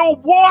in your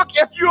walk,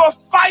 if you are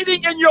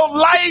fighting in your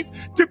life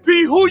to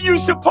be who you're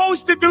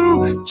supposed to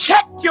do,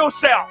 check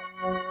yourself.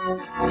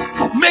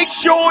 Make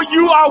sure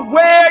you are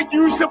where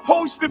you're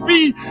supposed to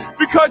be,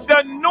 because the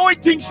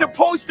anointing's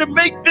supposed to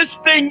make this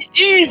thing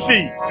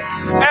easy.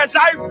 As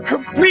I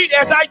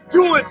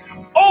do it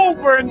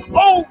over and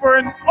over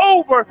and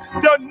over,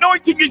 the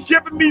anointing is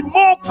giving me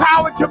more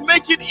power to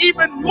make it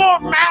even more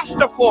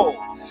masterful.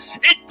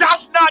 It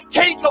does not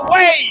take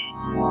away.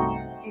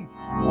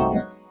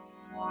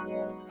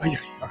 Oh, yeah.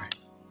 All right.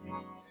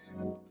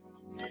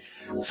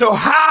 So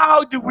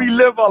how do we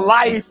live a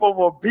life of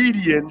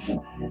obedience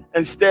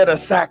instead of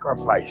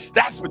sacrifice?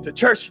 That's what the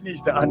church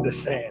needs to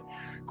understand.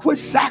 Quit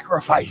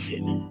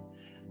sacrificing.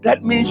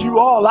 That means you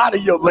all out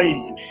of your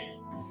lane.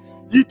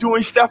 You're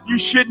doing stuff you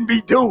shouldn't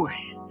be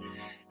doing.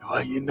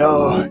 Well, you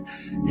know,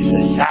 it's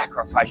a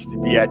sacrifice to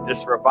be at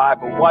this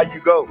revival. Why you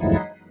go?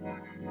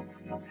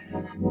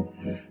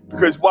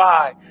 Because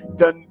why?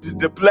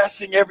 The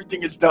blessing,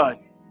 everything is done.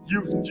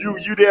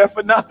 You there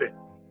for nothing.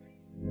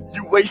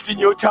 You wasting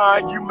your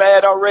time. You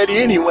mad already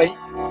anyway,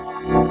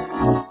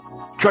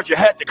 because you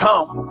had to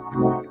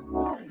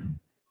come.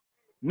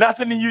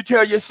 Nothing, and you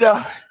tell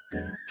yourself,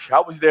 I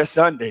was there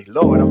Sunday.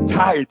 Lord, I'm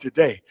tired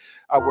today.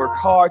 I work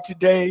hard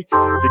today.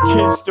 The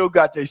kids still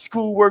got their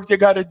schoolwork they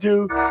got to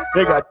do.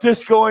 They got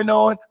this going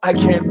on. I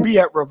can't be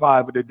at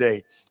revival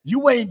today.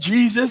 You ain't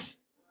Jesus.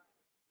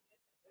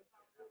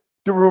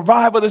 The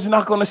revival is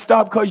not going to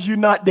stop because you're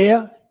not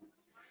there.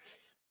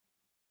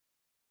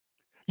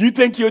 You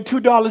think your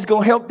 $2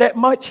 going to help that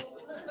much?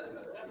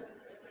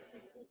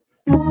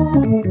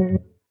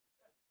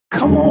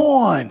 Come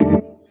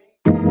on.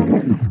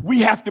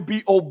 We have to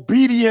be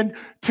obedient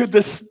to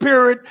the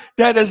Spirit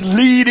that is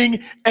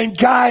leading and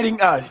guiding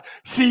us.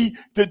 See,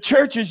 the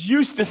church is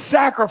used to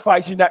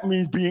sacrificing. That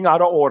means being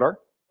out of order,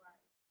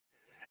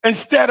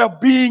 instead of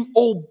being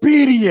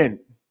obedient.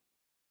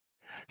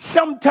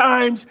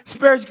 Sometimes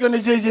Spirit's going to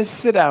just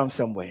sit down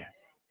somewhere.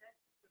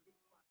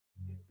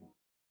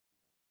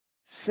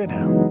 Sit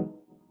down.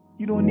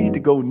 You don't need to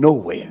go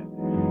nowhere.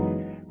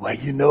 Well,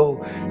 you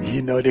know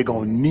they're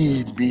going to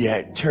need me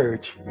at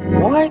church.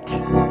 What?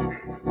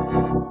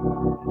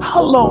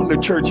 How long the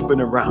church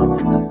been around?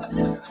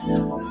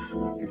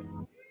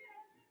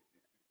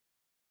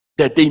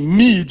 That they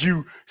need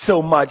you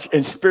so much,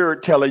 and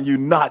Spirit telling you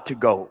not to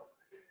go.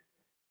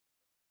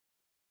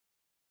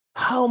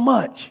 How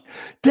much?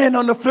 Then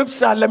on the flip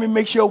side, let me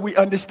make sure we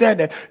understand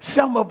that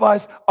some of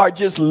us are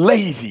just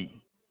lazy.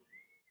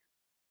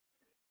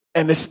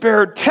 And the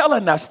Spirit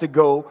telling us to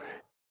go,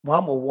 Well,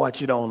 I'm going to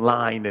watch it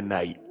online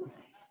tonight.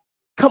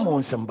 Come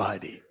on,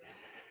 somebody.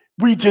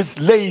 We just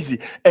lazy.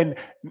 And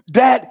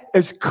that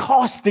is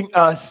costing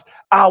us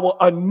our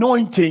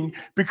anointing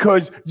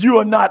because you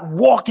are not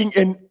walking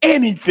in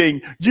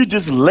anything. You're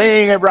just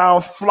laying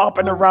around,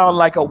 flopping around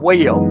like a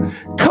whale.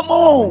 Come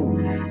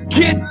on.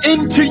 Get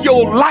into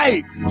your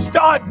life.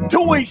 Start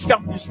doing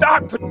something.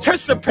 Start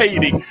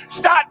participating.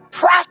 Start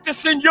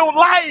practicing your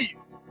life.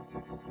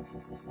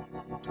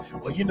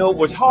 Well, you know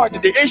what's hard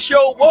today? It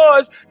sure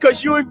was,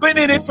 because you ain't been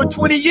in it for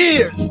 20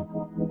 years.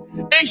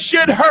 It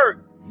should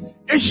hurt.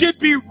 It should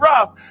be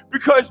rough,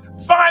 because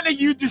finally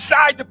you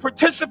decide to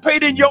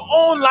participate in your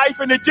own life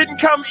and it didn't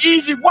come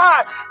easy.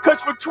 Why? Because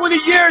for 20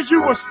 years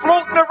you was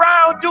floating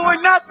around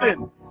doing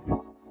nothing.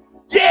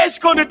 Yeah, it's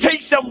going to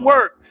take some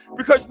work,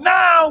 because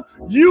now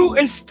you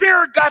and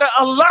Spirit got to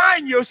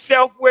align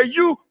yourself where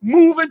you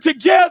moving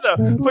together.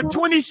 For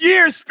 20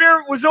 years,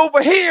 Spirit was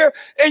over here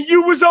and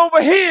you was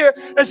over here.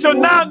 And so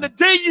now the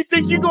day you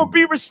think you're going to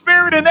be with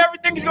Spirit and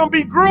everything's going to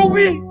be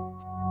groovy.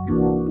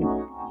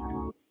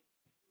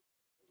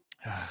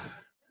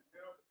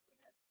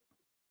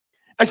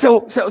 And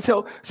so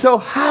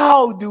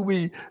how do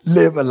we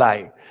live a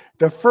life?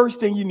 The first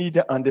thing you need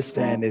to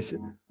understand is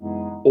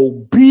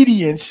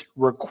obedience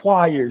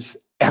requires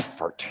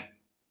effort.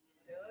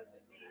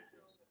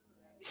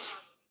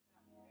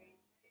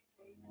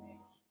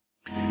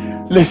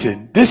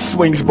 Listen, this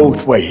swings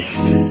both ways.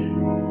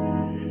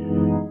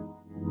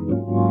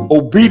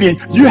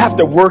 Obedient, you have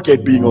to work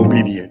at being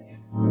obedient.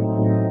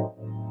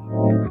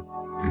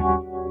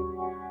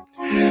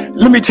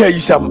 Let me tell you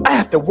something. I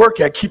have to work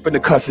at keeping the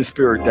cussing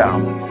spirit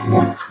down.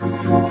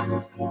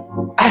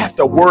 I have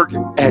to work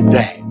at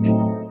that.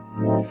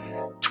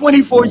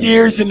 24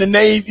 years in the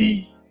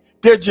Navy,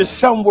 there just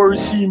some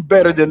words seem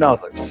better than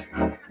others.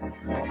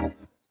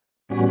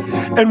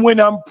 And when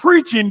I'm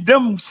preaching,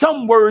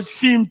 some words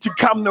seem to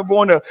come to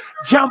want to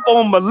jump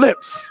on my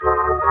lips.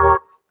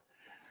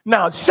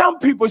 Now, some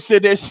people say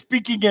they're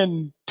speaking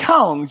in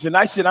tongues, and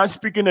I said I'm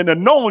speaking in a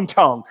known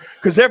tongue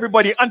because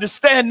everybody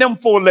understand them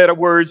 4-letter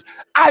words,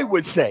 I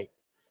would say.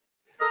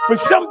 But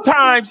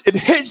sometimes it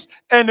hits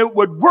and it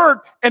would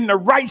work in the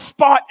right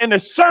spot in a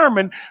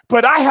sermon,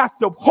 but I have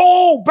to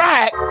hold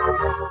back,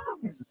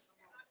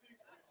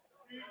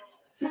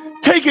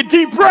 take a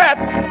deep breath,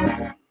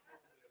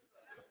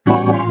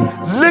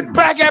 look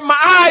back at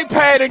my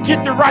iPad and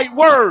get the right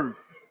word.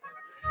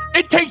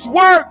 It takes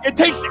work. It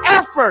takes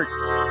effort.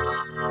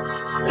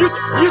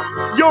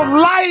 Your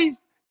life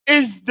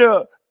is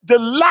the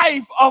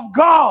life of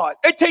God.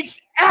 It takes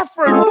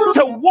effort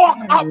to walk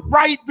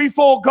upright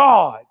before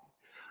God.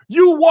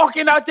 You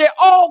walking out there,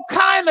 all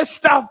kind of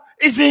stuff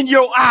is in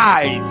your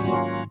eyes.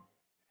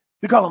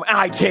 They call them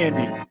eye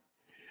candy.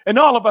 And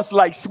all of us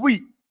like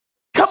sweet.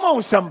 Come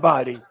on,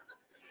 somebody.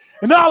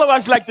 And all of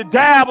us like to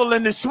dabble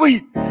in the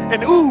sweet.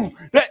 And ooh,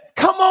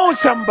 come on,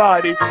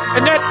 somebody.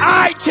 And that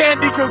eye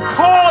candy can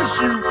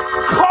cost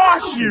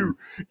you.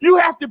 You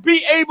have to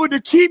be able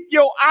to keep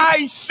your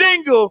eyes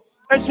single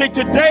and say,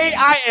 today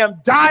I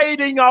am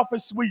dieting off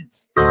of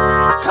sweets.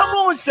 Come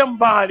on,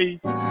 somebody.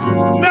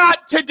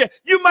 Not today.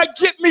 You might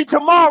get me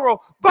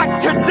tomorrow, but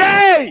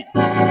today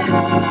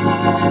I'm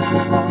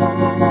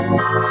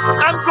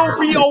going to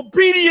be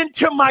obedient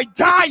to my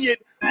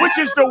diet, which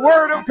is the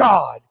word of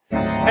God.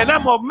 And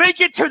I'm going to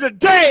make it to the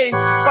day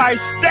by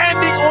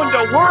standing on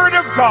the word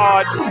of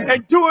God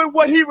and doing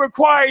what he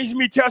requires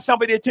me. Tell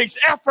somebody it takes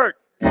effort.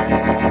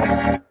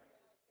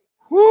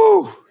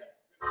 Woo.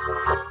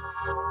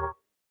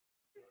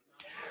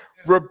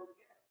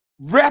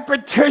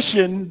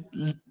 Repetition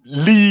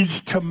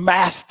leads to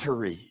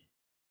mastery.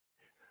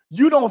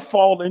 You don't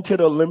fall into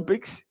the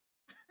Olympics.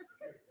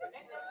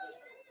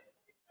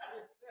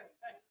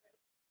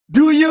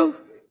 Do you?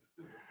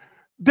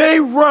 They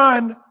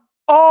run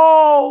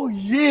all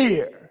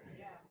year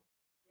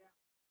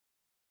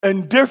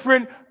and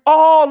different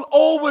all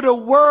over the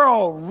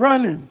world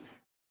running,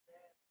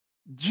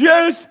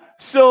 just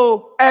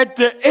so at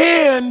the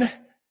end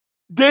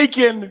they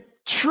can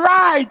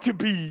try to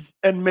be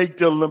and make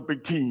the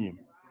Olympic team,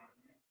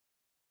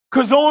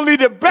 because only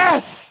the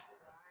best,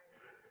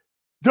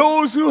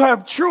 those who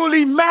have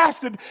truly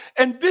mastered.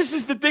 And this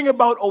is the thing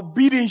about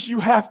obedience you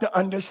have to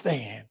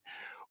understand.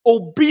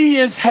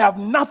 Obedience have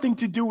nothing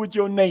to do with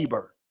your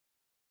neighbor.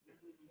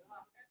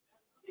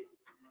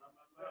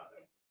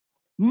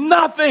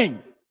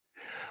 Nothing.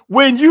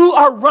 When you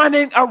are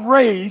running a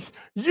race,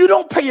 you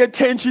don't pay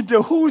attention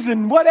to who's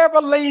in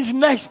whatever lane's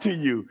next to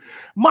you.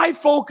 My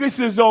focus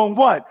is on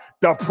what?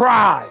 The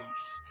prize.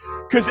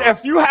 Because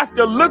if you have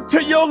to look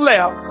to your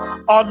left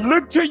or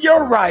look to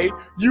your right,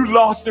 you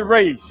lost the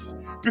race.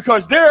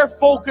 Because they're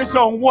focused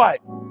on what?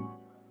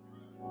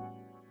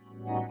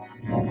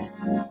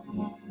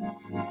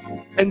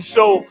 And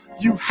so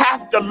you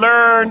have to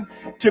learn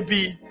to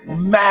be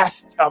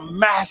a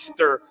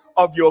master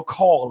of your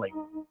calling.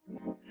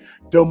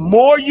 The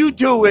more you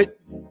do it,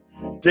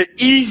 the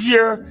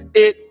easier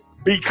it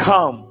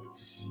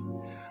becomes.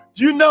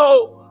 You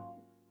know,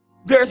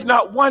 there's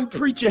not one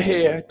preacher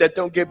here that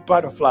don't get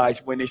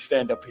butterflies when they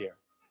stand up here.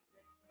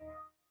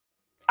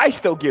 I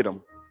still get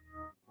them.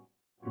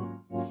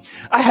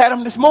 I had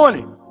them this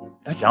morning.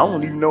 I said, I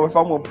don't even know if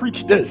I'm going to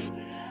preach this.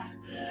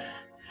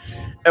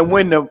 And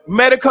when the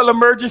medical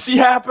emergency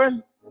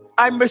happened,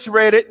 I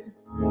misread it.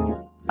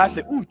 I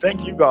said, ooh,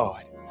 thank you,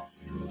 God.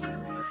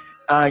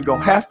 I ain't going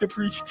to have to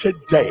preach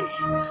today.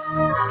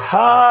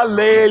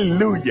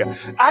 Hallelujah.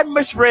 I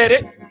misread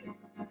it.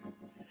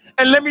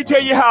 And let me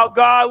tell you how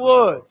God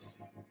was.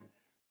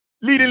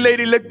 Leading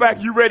lady, look back.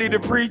 You ready to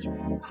preach?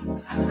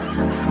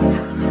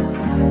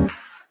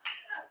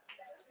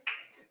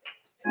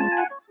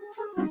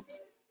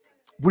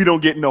 We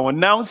don't get no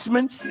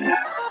announcements.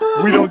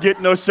 We don't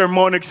get no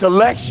sermonic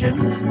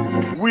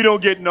selection. We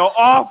don't get no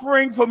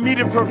offering for me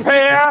to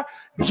prepare.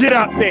 Get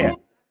up there.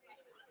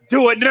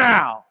 Do it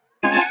now.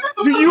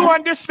 Do you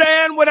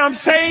understand what I'm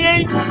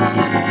saying?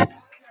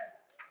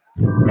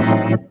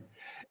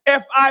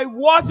 If I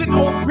wasn't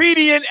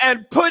obedient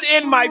and put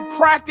in my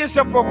practice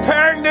of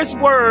preparing this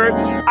word,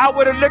 I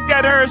would have looked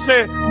at her and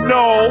said,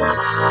 no.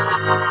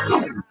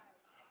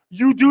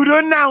 You do the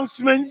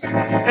announcements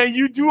and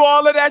you do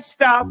all of that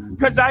stuff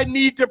because I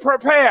need to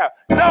prepare.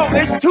 No,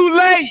 it's too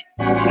late.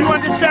 You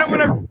understand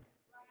what I'm...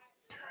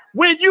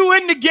 When you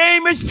in the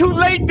game, it's too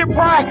late to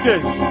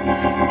practice.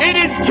 It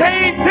is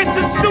game. This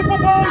is Super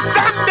Bowl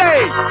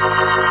Sunday.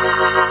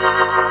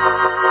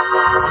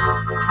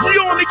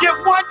 You only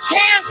get one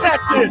chance at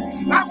this.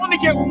 I only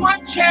get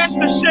one chance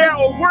to share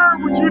a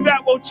word with you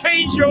that will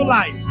change your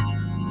life.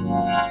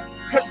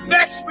 Because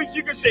next week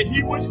you can say,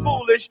 he was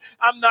foolish,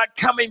 I'm not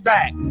coming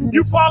back.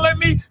 You follow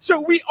me? So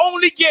we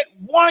only get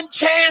one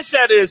chance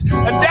at this.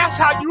 And that's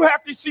how you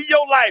have to see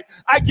your life.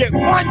 I get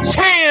one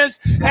chance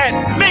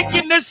at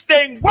making this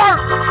thing work.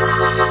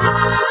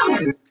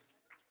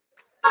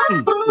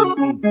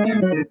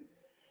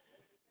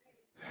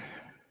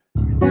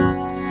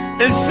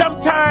 And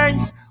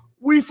sometimes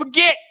we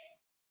forget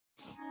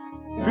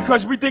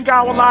because we think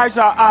our lives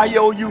are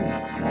IOU.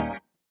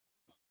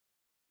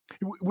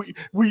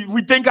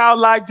 We think our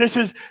life, this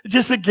is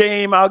just a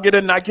game. I'll get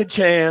a naked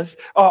chance.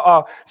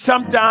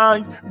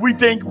 Sometimes we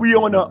think we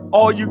on a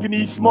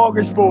all-you-can-eat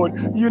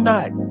smorgasbord. You're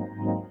not.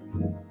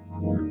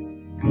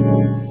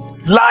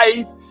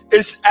 Life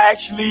is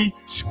actually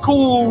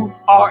school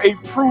or a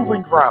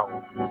proving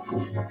ground.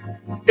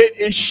 It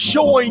is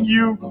showing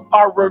you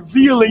or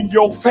revealing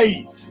your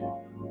faith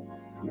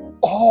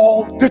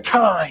all the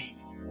time.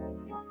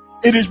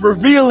 It is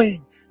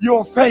revealing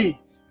your faith.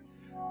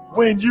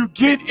 When you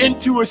get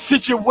into a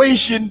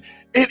situation,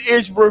 it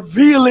is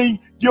revealing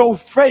your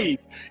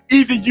faith.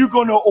 Either you're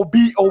going to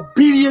be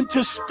obedient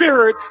to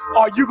spirit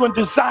or you're going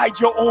to decide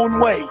your own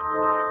way.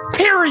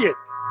 Period.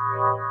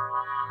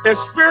 If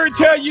spirit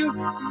tell you,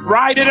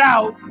 ride it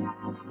out.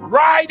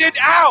 Ride it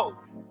out.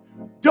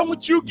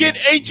 Don't you get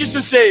anxious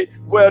and say,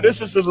 well, this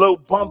is a little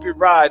bumpy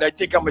ride. I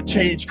think I'm going to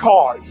change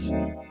cars.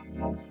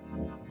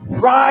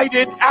 Ride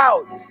it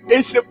out.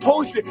 It's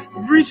supposed to. The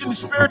reason the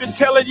spirit is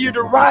telling you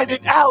to ride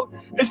it out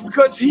is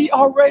because he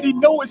already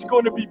knows it's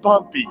going to be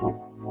bumpy.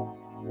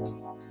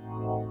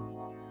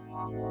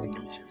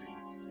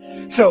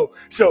 So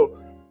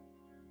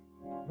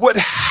what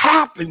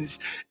happens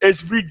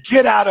is we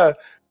get out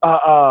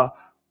of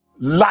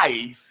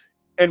life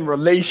in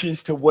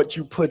relations to what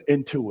you put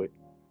into it.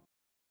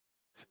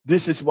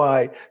 This is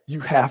why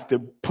you have to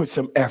put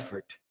some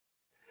effort.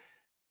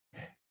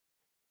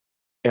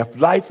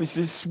 If life is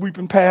just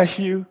sweeping past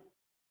you,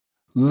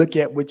 look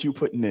at what you're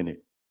putting in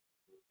it.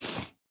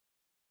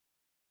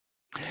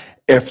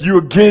 If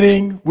you're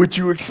getting what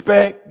you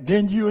expect,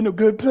 then you're in a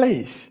good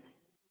place.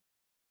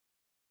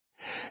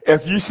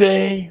 If you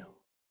say,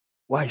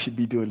 well, I should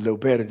be doing a little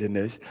better than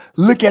this,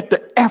 look at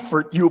the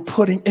effort you're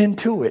putting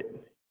into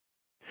it.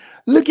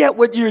 Look at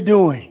what you're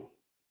doing.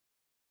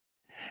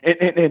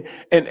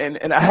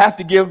 And I have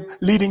to give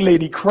leading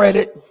lady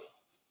credit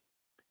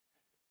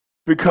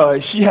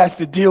because she has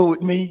to deal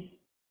with me.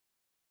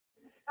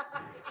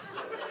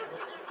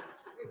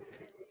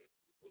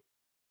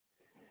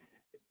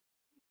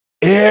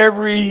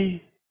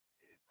 Every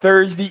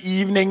Thursday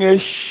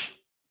evening-ish,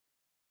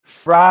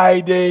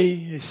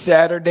 Friday,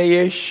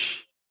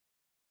 Saturday-ish,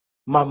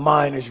 my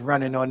mind is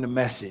running on the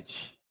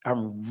message.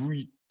 I'm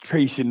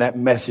retracing that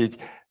message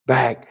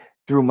back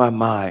through my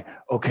mind.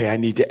 Okay, I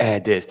need to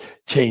add this,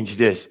 change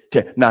this.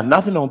 Now,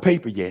 nothing on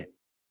paper yet.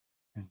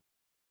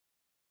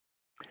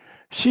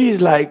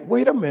 She's like,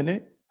 wait a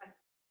minute,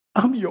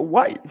 I'm your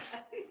wife.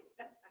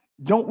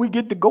 Don't we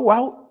get to go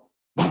out?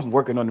 I'm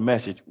working on the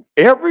message.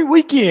 Every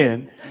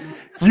weekend,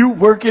 you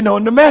working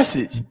on the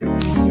message.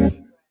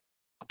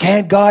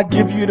 Can't God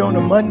give you it on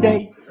a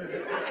Monday?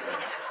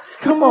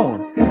 Come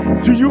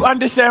on. Do you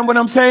understand what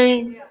I'm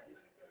saying?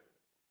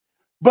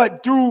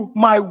 But through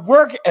my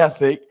work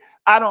ethic,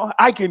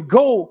 I can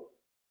go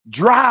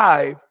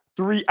drive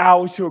 3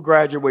 hours to a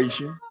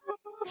graduation,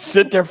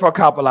 sit there for a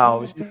couple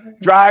hours,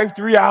 drive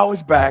 3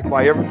 hours back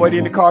while everybody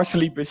in the car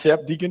sleep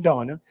except Deacon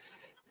Donna.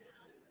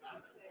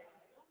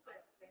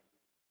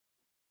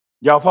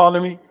 Y'all follow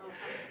me?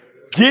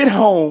 Get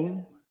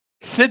home,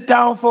 sit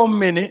down for a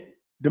minute.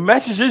 The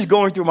message is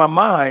going through my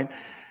mind.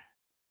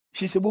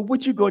 She said, well,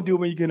 what you going to do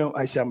when you get home?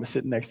 I said, I'm going to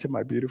sit next to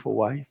my beautiful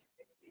wife.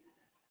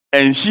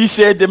 And she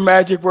said the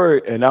magic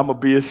word, and I'm going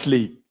to be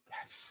asleep.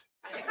 Yes.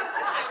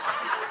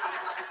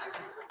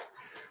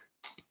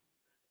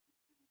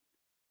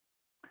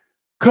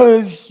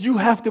 Because you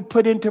have to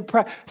put into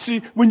practice. See,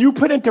 when you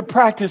put into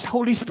practice,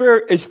 Holy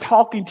Spirit is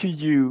talking to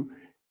you,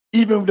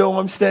 even though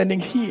I'm standing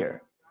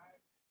here.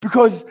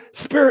 Because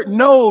Spirit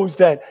knows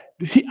that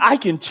I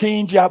can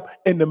change up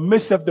in the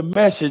midst of the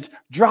message,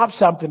 drop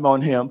something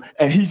on him,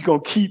 and he's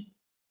going to keep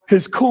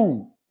his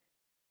cool.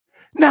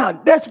 Now,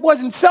 that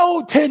wasn't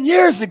so 10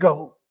 years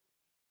ago.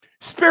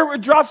 Spirit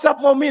would drop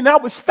something on me, and I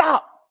would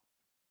stop.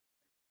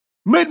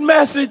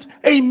 Mid-message,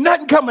 ain't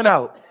nothing coming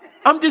out.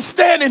 I'm just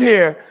standing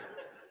here.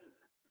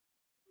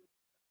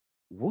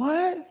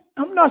 What?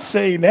 I'm not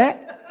saying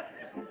that.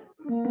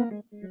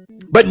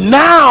 But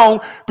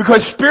now,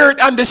 because Spirit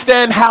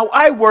understands how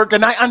I work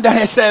and I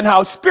understand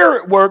how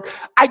Spirit works,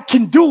 I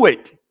can do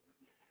it.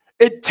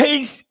 It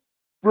takes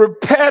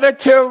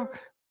repetitive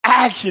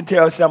action.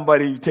 Tell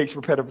somebody it takes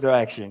repetitive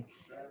action.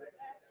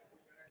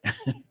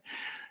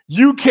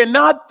 You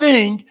cannot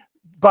think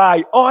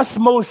by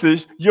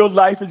osmosis your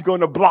life is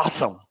going to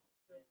blossom.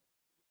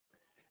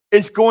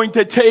 It's going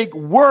to take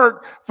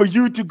work for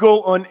you to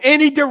go on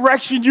any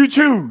direction you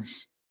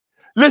choose.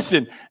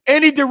 Listen,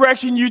 any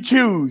direction you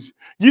choose,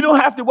 you don't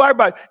have to worry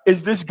about,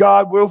 is this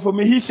God's will for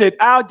me? He said,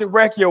 I'll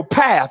direct your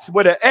paths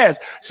with an S.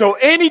 So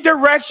any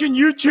direction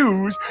you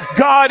choose,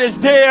 God is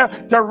there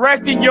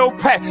directing your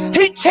path.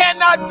 He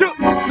cannot do,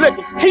 look,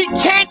 he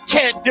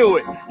can't do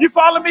it. You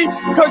follow me?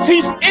 Because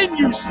he's in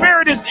you.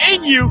 Spirit is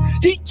in you.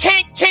 He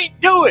can't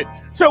do it.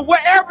 So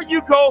wherever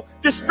you go,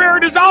 the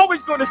Spirit is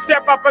always going to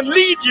step up and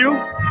lead you.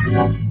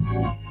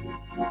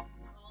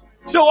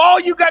 So all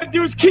you got to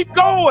do is keep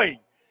going.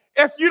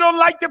 If you don't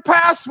like the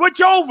path,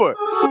 switch over.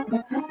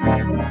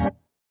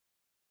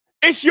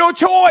 It's your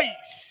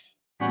choice.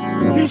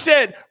 He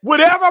said,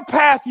 whatever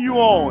path you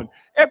on,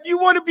 if you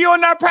want to be on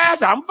that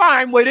path, I'm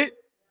fine with it.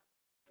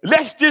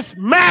 Let's just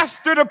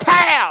master the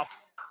path.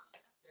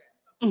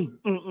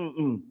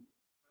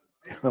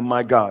 Oh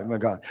my God, my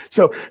God.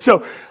 So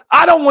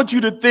I don't want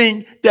you to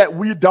think that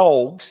we're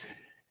dogs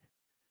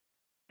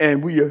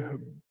and we are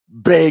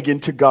begging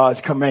to God's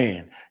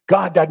command.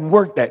 God doesn't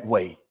work that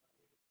way.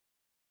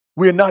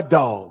 We're not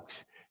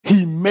dogs.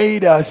 He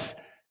made us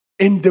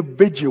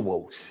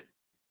individuals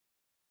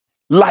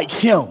like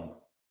him.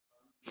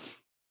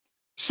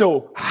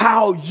 So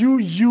how you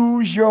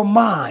use your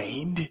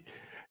mind,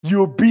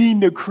 you're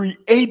being the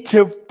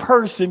creative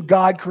person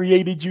God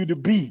created you to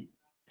be.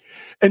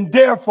 And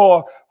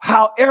therefore,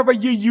 however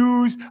you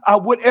use,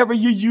 whatever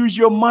you use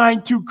your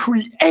mind to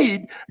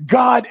create,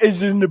 God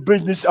is in the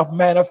business of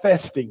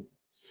manifesting.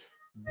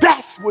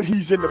 That's what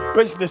he's in the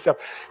business of.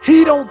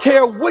 He don't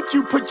care what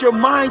you put your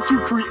mind to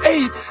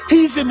create.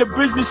 He's in the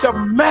business of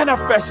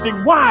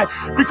manifesting. Why?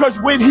 Because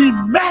when he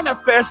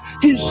manifests,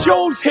 he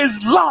shows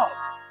his love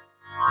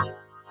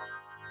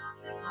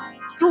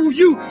through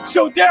you.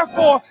 So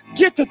therefore,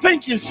 get to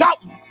thinking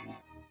something.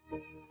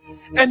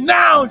 And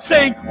now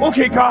saying,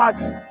 okay, God,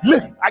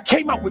 look, I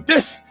came up with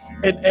this,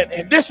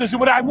 and this is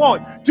what I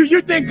want. Do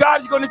you think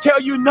God is going to tell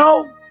you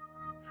no?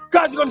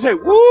 God's going to say,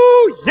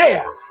 woo,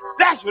 yeah.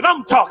 That's what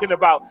I'm talking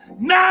about.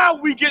 Now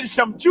we get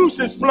some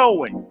juices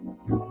flowing.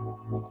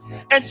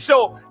 And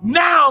so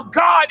now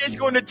God is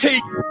going to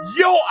take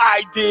your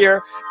idea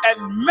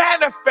and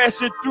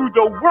manifest it through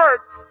the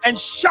work and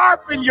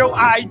sharpen your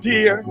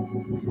idea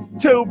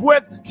to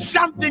with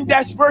something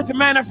that's worth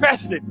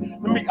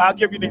manifesting. I'll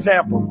give you an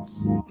example.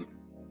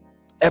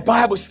 At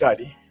Bible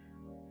study,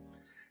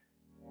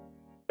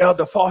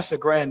 Elder Foster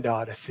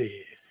granddaughter said,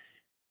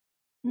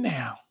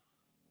 now,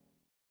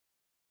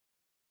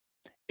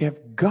 if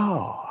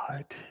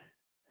God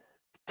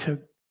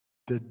took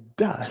the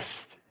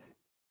dust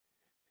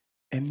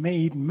and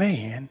made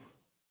man,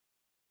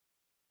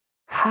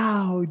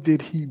 how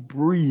did he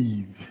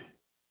breathe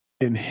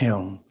in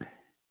him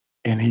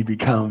and he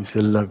becomes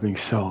a loving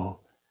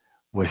soul?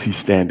 Was he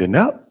standing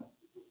up?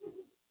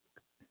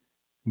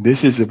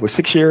 This is a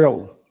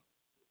 6-year-old.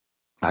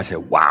 I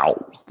said,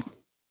 wow.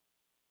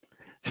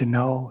 He said,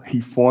 no,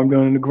 he formed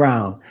on the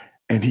ground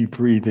and he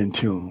breathed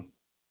into him.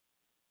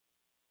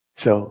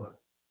 So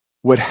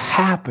what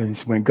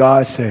happens when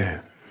God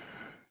said,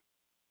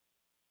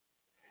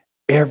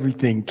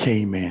 everything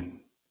came in,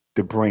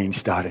 the brain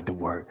started to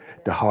work,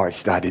 the heart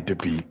started to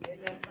beat,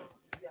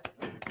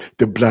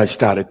 the blood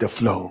started to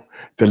flow,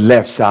 the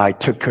left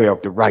side took care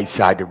of the right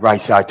side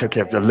took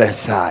care of the left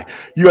side.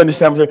 You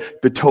understand what I'm saying?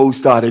 The toes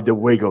started to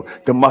wiggle,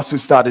 the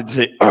muscles started to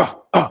say,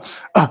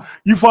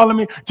 You follow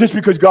me? Just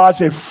because God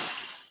said,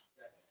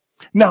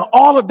 now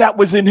all of that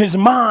was in his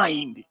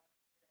mind.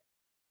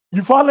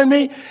 You follow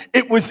me?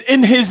 It was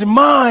in his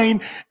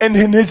mind, and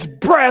in his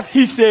breath,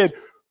 he said,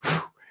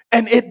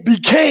 and it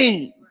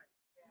became.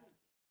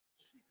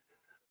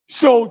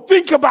 So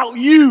think about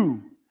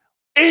you.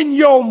 In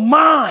your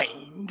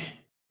mind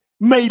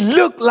may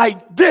look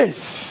like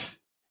this.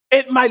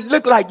 It might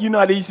look like, you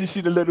know, they used to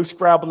see the little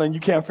Scrabble and you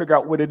can't figure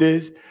out what it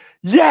is.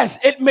 Yes,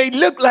 it may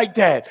look like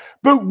that,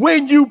 but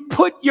when you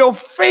put your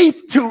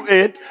faith to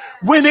it,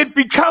 when it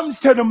becomes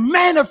to the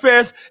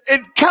manifest,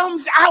 it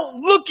comes out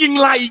looking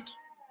like,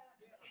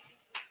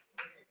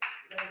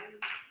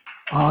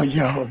 oh,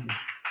 yo.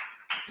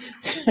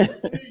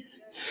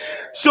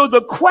 So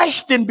the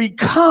question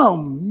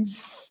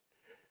becomes,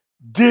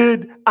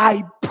 did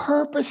I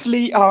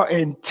purposely or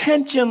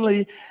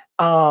intentionally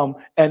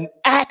and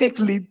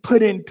actively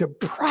put into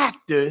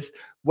practice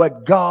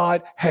what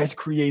God has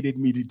created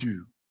me to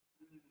do?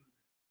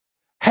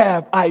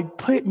 Have I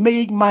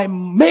made my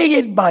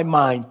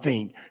mind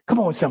think? Come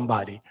on,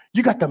 somebody.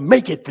 You got to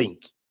make it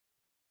think.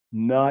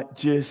 Not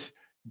just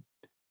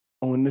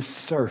on the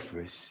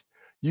surface.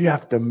 You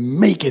have to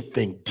make it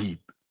think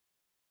deep.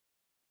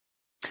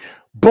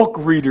 Book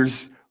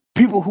readers,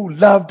 people who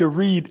love to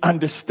read,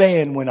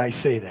 understand when I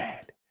say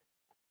that.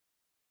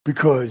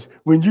 Because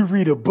when you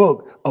read a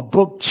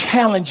book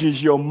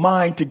challenges your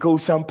mind to go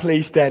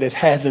someplace that it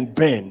hasn't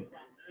been.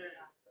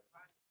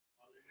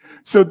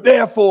 So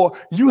therefore,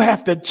 you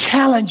have to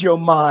challenge your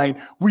mind.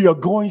 We are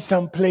going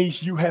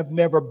someplace you have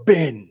never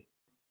been.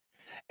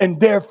 And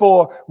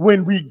therefore,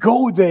 when we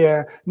go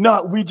there,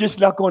 we just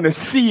not going to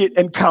see it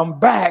and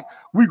come back.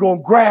 We're going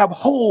to grab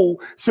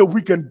hold so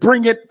we can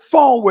bring it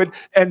forward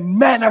and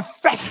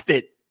manifest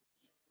it.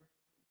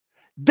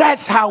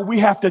 That's how we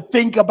have to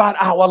think about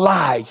our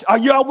lives. Are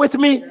y'all with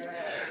me?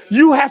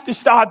 You have to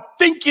start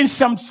thinking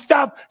some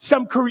stuff,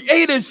 some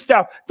creative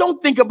stuff.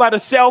 Don't think about a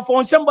cell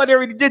phone. Somebody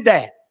already did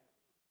that.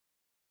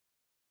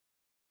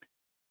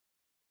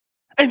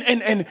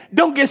 And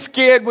don't get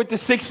scared with the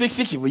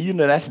 666. Well, you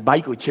know, that's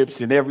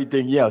microchips and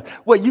everything else.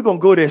 Well, you're going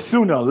to go there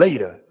sooner or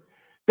later.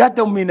 That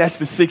don't mean that's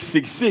the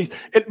 666.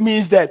 It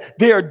means that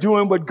they are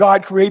doing what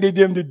God created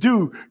them to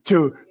do,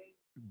 to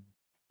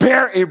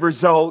bear a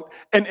result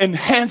and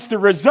enhance the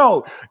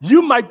result.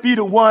 You might be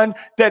the one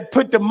that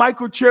put the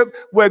microchip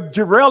where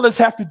Jarrellas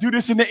have to do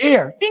this in the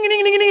air. Ding,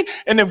 ding, ding, ding,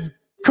 and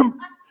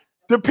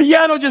the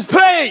piano just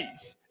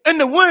plays in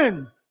the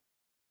wind.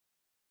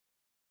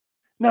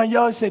 Now,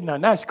 y'all said, no,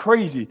 that's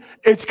crazy.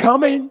 It's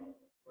coming.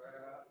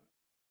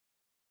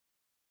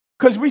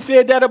 Because we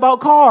said that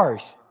about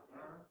cars.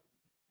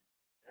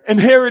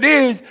 And here it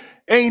is.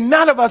 Ain't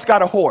none of us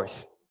got a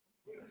horse.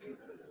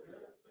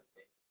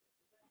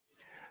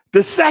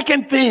 The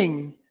second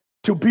thing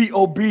to be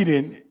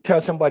obedient, tell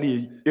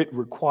somebody it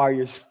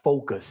requires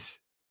focus.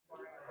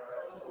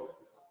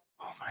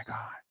 Oh, my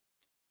God.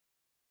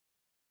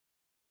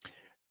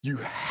 You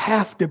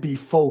have to be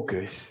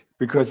focused,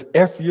 because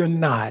if you're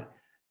not,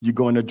 you're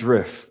going to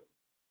drift.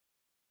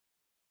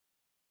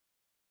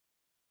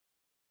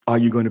 Are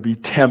you going to be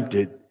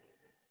tempted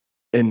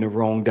in the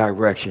wrong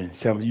direction?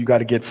 You got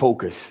to get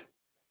focused.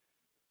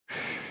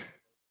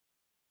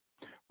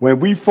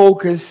 When we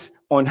focus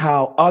on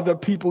how other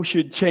people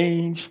should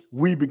change,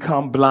 we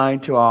become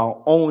blind to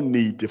our own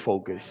need to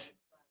focus.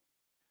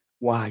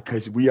 Why?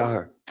 Because we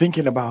are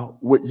thinking about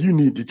what you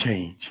need to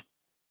change.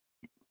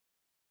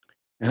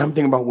 And I'm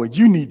thinking about what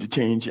you need to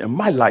change, and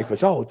my life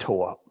is all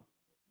tore up.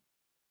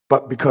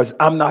 But because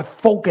I'm not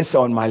focused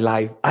on my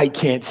life, I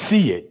can't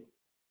see it.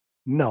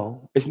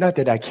 No, it's not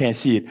that I can't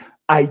see it.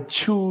 I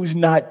choose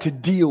not to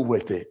deal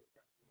with it.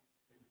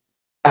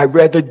 I'd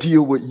rather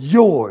deal with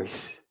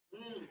yours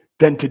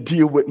than to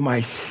deal with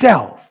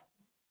myself.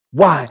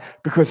 Why?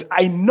 Because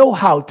I know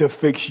how to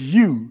fix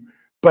you,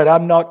 but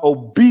I'm not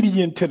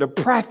obedient to the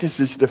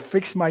practices to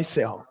fix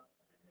myself.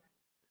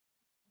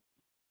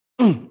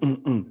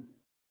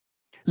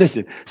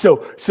 Listen,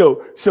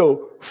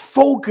 so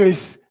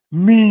focus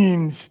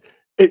means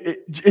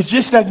it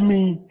just doesn't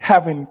mean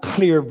having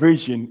clear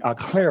vision or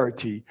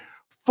clarity.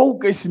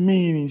 Focus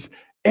means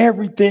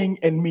everything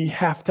in me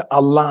have to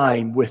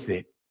align with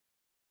it.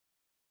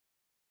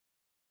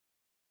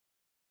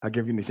 I'll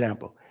give you an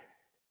example.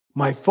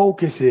 My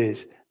focus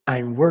is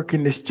I'm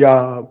working this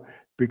job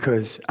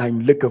because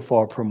I'm looking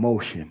for a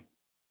promotion.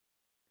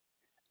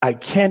 I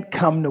can't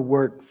come to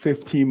work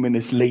 15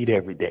 minutes late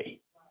every day.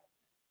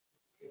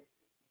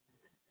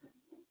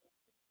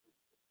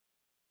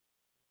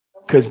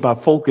 Because my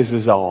focus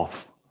is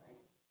off.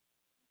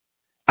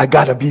 I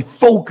got to be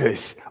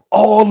focused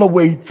all the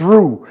way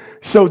through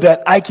so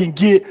that I can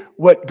get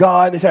what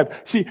God is having.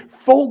 See,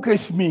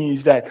 focus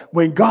means that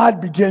when God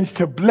begins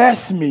to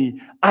bless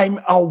me, I'm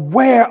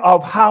aware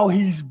of how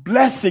he's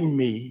blessing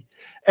me.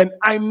 And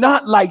I'm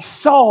not like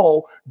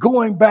Saul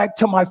going back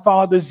to my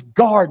father's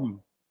garden.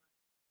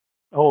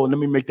 Oh, let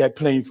me make that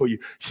plain for you.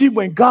 See,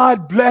 when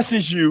God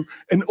blesses you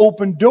and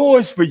opens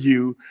doors for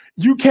you,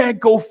 you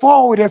can't go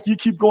forward if you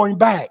keep going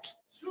back.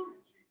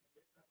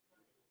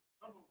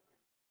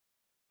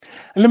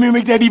 And let me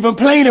make that even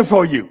plainer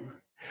for you.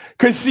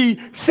 Because see,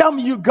 some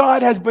of you,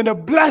 God has been a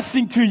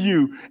blessing to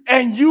you,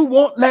 and you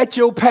won't let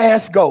your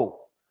past go.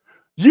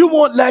 You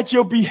won't let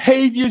your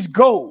behaviors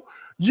go.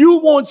 You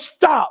won't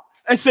stop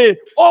and say,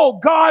 oh,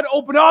 God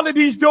opened all of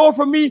these doors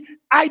for me.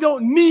 I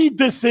don't need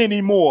this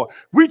anymore.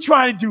 We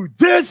try to do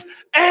this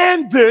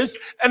and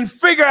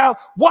figure out,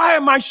 why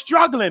am I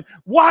struggling?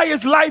 Why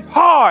is life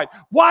hard?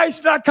 Why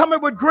it's not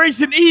coming with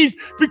grace and ease?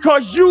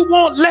 Because you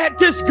won't let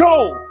this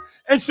go.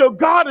 And so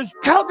God is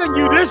tugging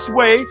you this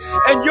way,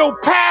 and your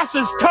past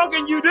is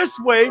tugging you this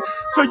way,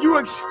 so you're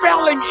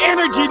expelling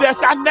energy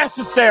that's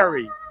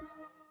unnecessary.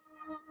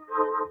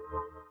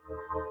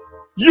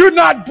 You're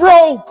not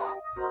broke.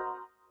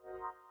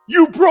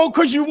 You broke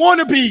because you want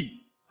to be.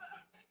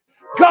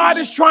 God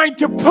is trying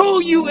to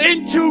pull you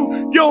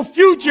into your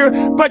future,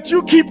 but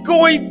you keep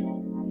going.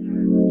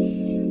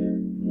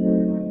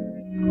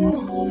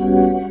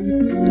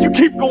 You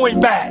keep going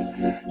back.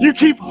 You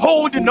keep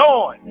holding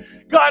on.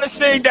 God is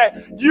saying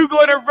that you're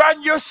going to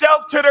run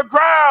yourself to the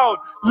ground.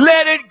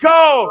 Let it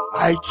go.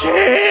 I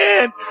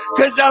can't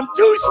because I'm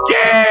too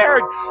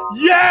scared.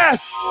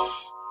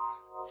 Yes.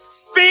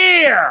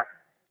 Fear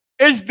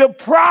is the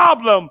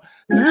problem.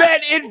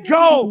 Let it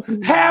go.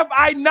 Have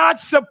I not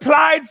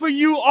supplied for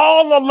you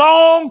all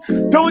along?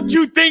 Don't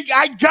you think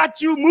I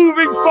got you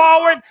moving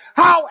forward?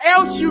 How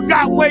else you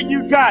got where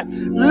you got?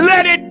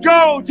 Let it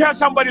go. Tell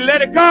somebody,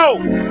 let it go.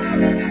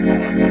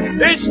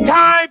 It's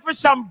time for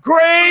some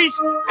grace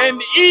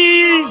and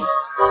ease.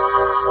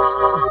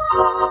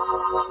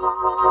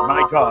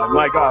 My God,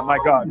 my God, my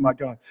God, my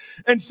God.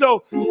 And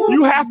so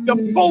you have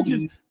to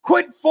focus.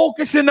 Quit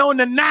focusing on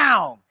the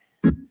now.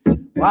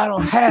 Well, I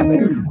don't have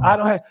it. I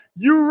don't have.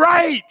 You're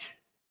right.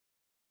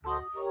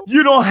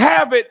 You don't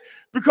have it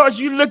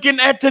because you're looking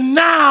at the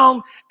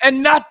now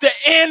and not the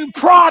end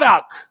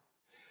product.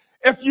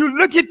 If you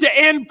look at the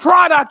end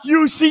product,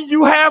 you see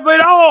you have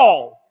it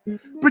all.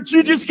 But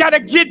you just got to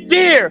get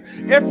there.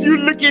 If you're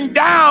looking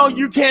down,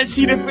 you can't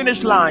see the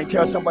finish line.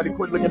 Tell somebody,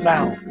 quit looking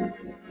down.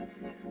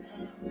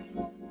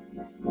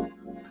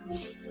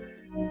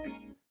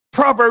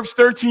 Proverbs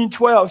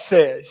 13:12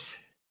 says,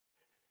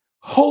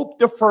 hope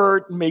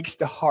deferred makes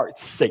the heart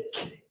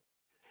sick,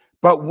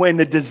 but when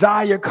the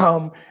desire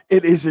comes,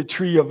 it is a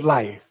tree of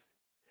life.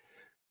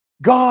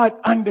 God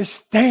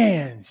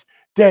understands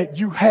that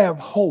you have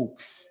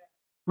hopes,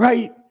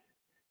 right?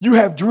 You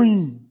have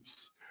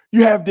dreams,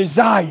 you have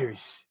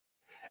desires,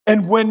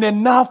 and when they're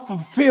not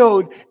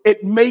fulfilled,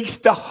 it makes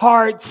the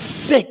heart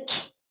sick.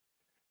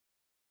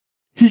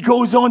 He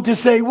goes on to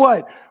say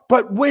what?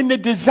 But when the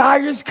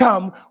desires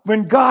come,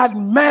 when God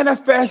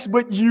manifests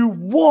what you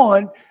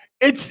want,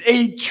 it's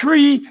a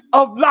tree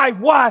of life.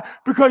 Why?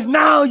 Because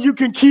now you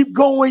can keep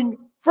going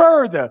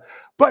further.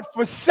 But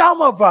for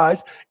some of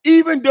us,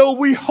 even though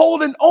we're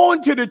holding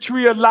on to the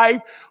tree of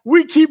life,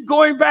 we keep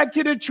going back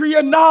to the tree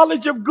of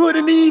knowledge of good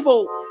and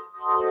evil.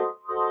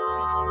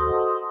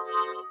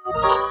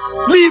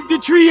 Leave the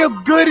tree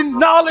of good and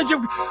knowledge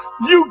of,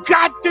 you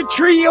got the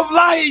tree of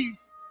life.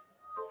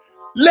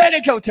 Let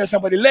it go. Tell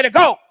somebody, let it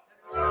go.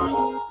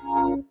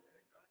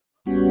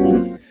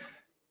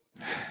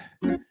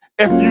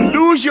 If you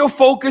lose your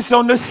focus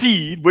on the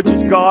seed, which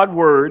is God's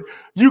word,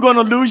 you're going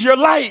to lose your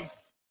life.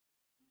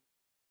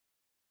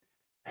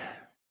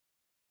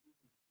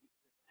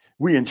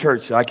 We in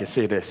church, so I can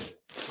say this.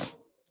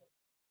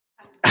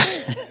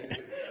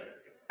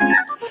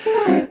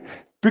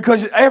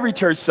 Because every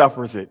church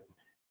suffers it.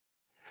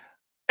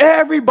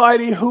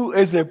 Everybody who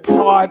is a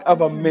part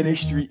of a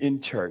ministry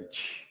in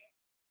church,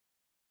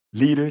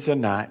 leaders or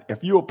not,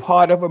 if you're a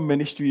part of a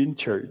ministry in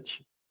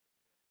church,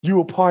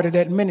 you're a part of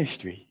that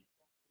ministry.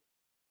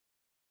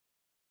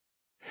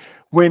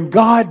 When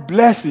God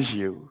blesses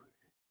you,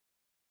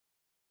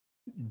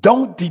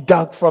 don't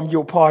deduct from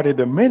your part of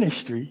the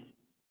ministry,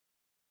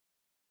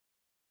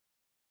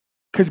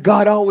 because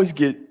God always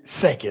gets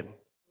second.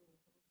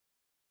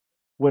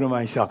 What am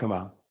I talking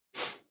about?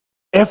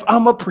 If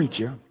I'm a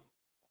preacher,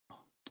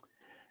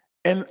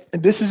 and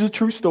this is a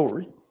true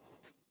story,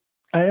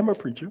 I am a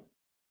preacher.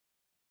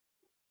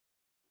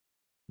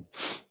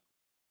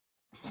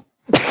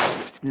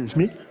 Excuse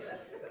me.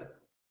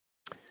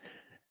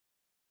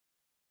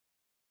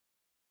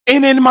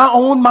 And in my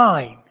own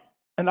mind,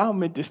 and I'll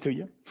admit this to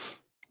you,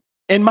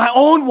 in my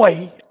own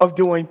way of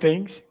doing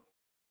things,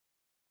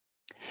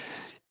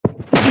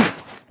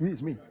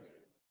 excuse me,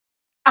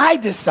 I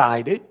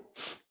decided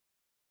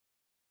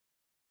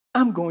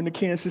I'm going to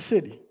Kansas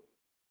City.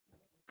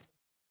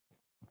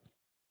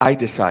 I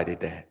decided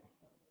that.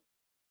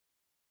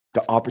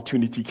 The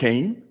opportunity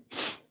came.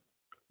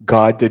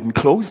 God didn't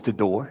close the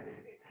door,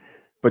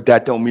 but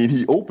that don't mean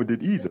he opened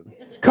it either.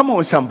 Come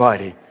on,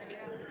 somebody.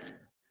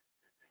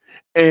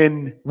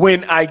 And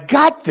when I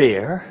got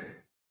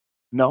there,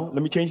 no,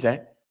 let me change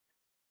that.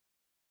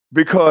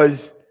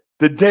 Because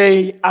the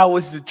day I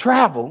was to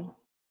travel,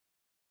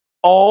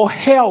 all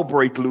hell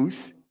break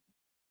loose.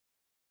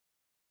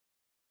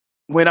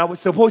 When I was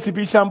supposed to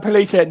be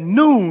someplace at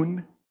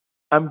noon,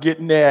 I'm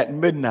getting there at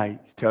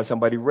midnight. Tell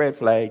somebody, red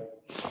flag.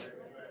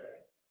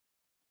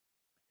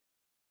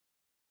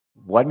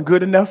 Wasn't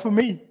good enough for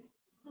me.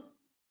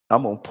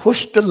 I'm going to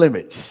push the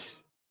limits.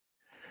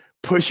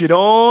 Push it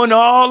on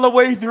all the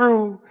way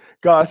through.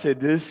 God said,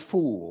 this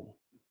fool,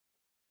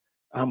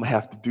 I'm going to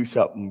have to do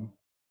something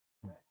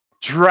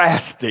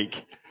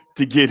drastic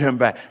to get him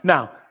back.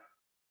 Now,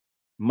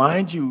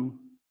 mind you,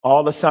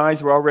 all the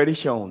signs were already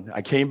shown.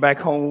 I came back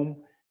home,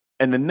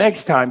 and the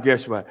next time,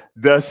 guess what?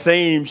 The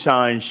same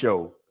sign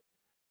show.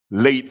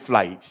 Late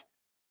flights,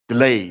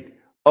 delayed.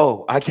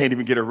 Oh, I can't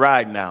even get a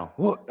ride now.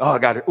 What? Oh, I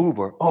got an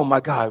Uber. Oh my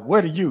God,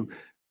 where are you?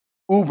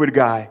 Uber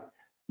guy.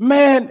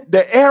 Man,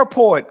 the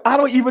airport. I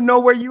don't even know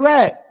where you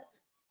at.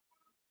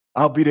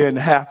 I'll be there in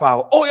a half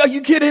hour. Oh, are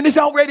you kidding? It's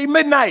already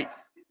midnight.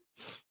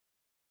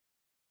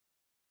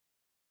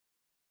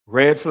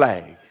 Red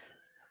flag.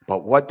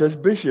 But what does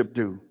Bishop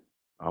do?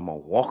 I'm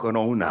going to walk it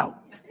on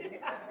out.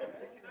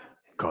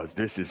 Because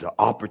this is an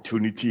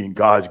opportunity and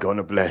God's going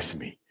to bless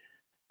me.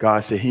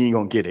 God said he ain't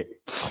going to get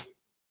it.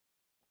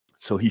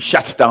 So he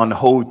shuts down the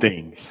whole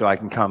thing so I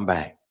can come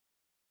back.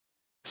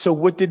 So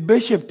what did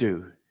Bishop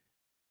do?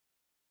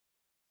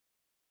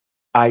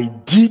 I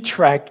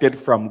detracted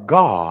from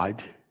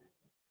God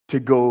to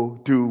go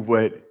do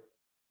what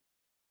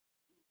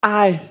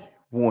I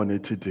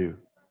wanted to do.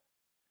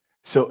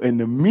 So in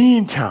the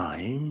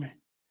meantime,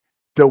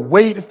 the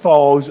weight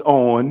falls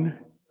on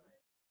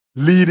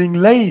leading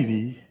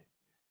lady.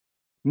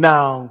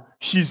 Now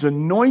she's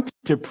anointed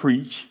to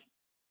preach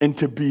and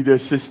to be the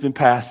assistant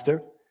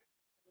pastor.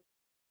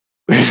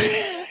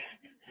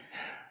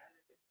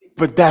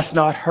 But that's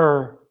not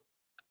her.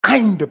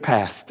 I'm the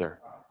pastor.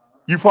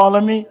 You follow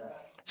me?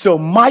 So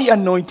my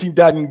anointing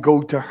doesn't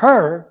go to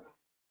her.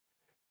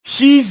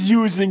 She's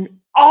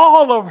using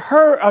all of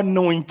her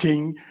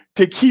anointing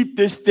to keep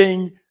this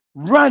thing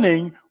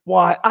running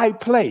while I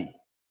play.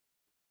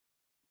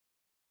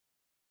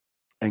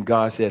 And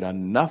God said,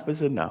 enough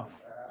is enough.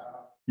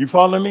 You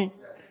follow me?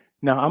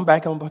 Now I'm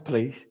back on my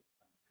place.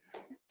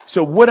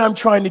 So what I'm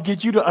trying to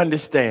get you to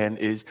understand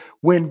is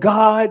when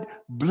God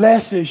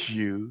blesses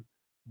you,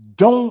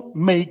 don't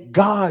make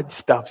God's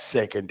stuff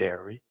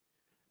secondary.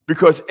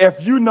 Because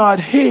if you're not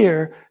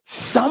here,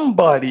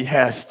 somebody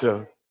has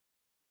to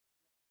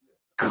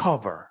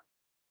cover.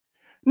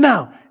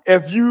 Now,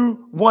 if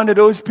you one of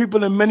those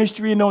people in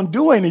ministry and don't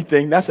do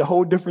anything, that's a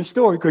whole different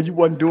story because you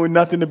wasn't doing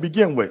nothing to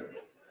begin with.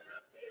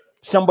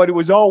 Somebody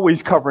was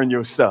always covering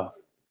your stuff.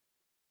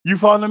 You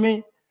follow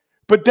me?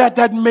 But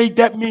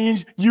that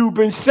means you've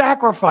been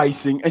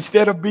sacrificing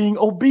instead of being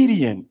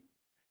obedient.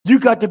 You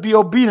got to be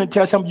obedient.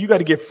 Tell something, you got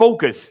to get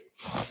focused.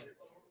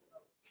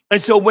 And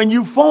so when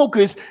you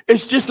focus,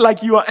 it's just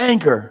like you're an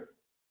anchor.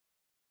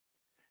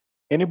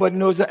 Anybody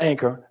knows an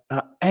anchor?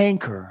 An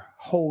anchor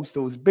holds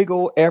those big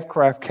old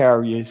aircraft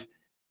carriers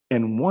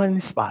in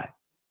one spot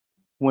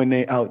when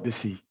they're out to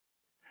sea.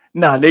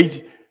 Now,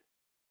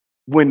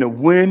 when the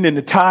wind and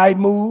the tide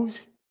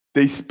moves,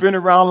 they spin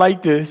around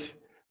like this,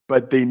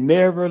 but they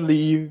never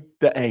leave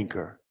the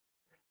anchor.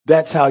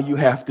 That's how you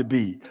have to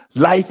be.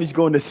 Life is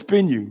going to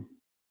spin you,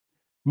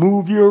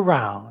 move you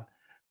around,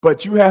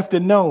 but you have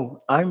to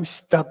know I'm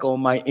stuck on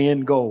my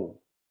end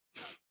goal.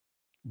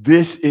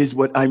 This is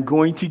what I'm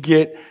going to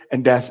get,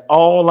 and that's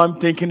all I'm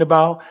thinking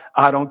about.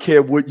 I don't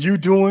care what you're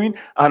doing.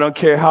 I don't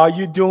care how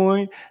you're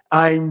doing.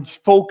 I'm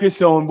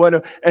focused on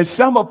what. And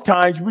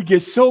sometimes we get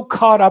so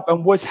caught up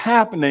in what's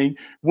happening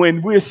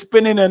when we're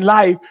spinning in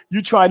life.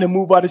 You're trying to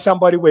move out of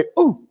somebody's way.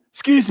 Oh,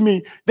 excuse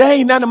me, that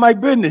ain't none of my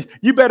business.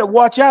 You better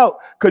watch out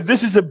because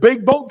this is a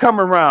big boat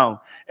coming around,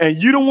 and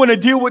you don't want to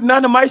deal with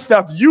none of my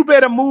stuff. You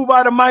better move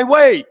out of my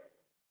way.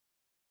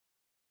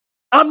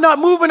 I'm not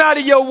moving out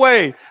of your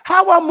way.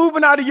 How am I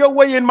moving out of your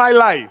way in my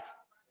life?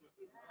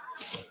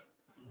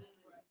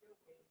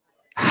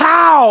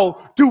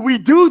 How do we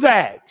do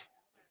that?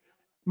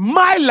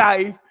 My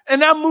life,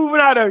 and I'm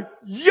moving out of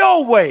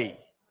your way.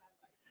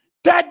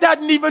 That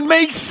doesn't even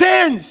make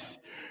sense.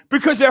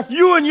 Because if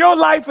you in your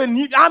life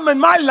and I'm in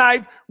my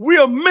life,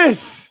 we'll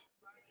miss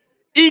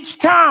each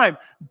time.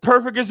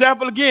 Perfect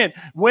example again.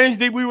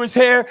 Wednesday we was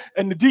here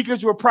and the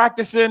deacons were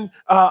practicing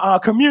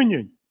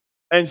communion.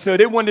 And so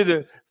they wanted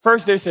to,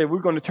 first they said, we're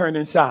going to turn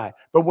inside.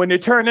 But when they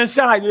turn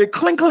inside, they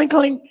clink, clink,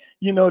 clink,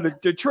 you know,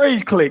 the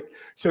trays click.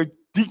 So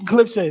Deacon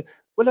Cliff said,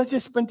 well, let's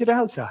just spin to the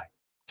outside.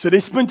 So they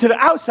spin to the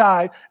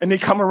outside and they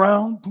come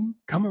around, boom,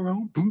 come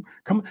around, boom,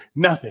 come,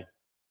 nothing.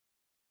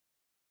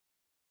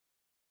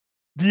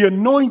 The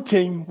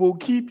anointing will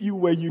keep you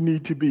where you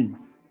need to be.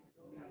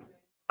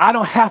 I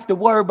don't have to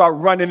worry about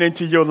running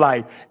into your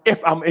life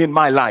if I'm in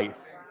my life.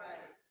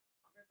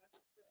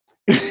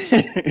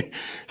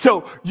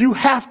 So you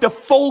have to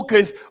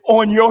focus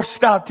on your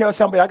stuff. Tell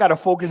somebody, I got to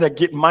focus on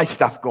getting my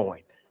stuff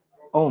going.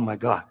 Oh, my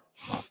God.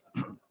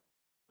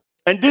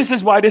 And this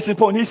is why this is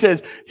important. He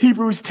says,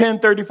 Hebrews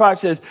 10:35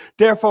 says,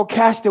 therefore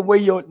cast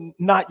away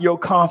not your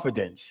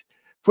confidence,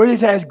 for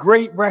this has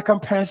great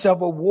recompense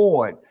of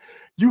reward.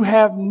 You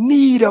have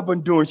need of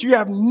endurance. You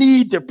have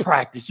need to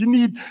practice.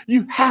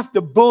 You have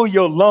to bull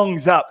your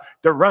lungs up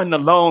to run the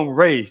long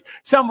race.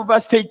 Some of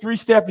us take 3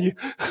 steps and you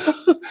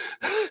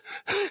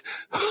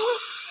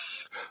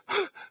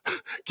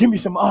give me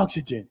some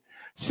oxygen.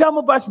 Some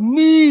of us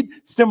need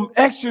some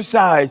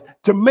exercise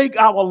to make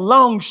our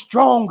lungs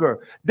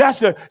stronger.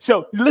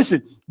 So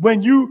listen,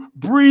 when you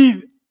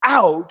breathe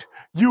out,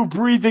 you're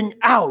breathing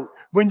out.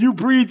 When you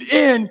breathe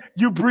in,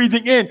 you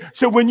breathing in.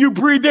 So when you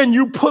breathe in,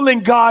 you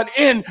pulling God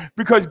in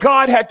because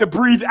God had to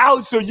breathe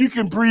out so you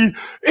can breathe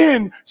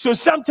in. So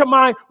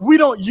sometimes we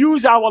don't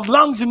use our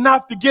lungs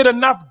enough to get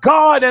enough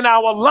God in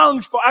our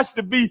lungs for us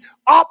to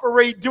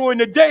operate during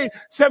the day.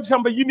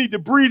 Sometimes you need to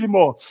breathe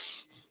more.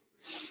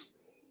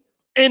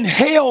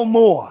 Inhale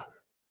more.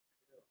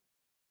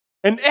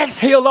 And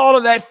exhale all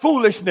of that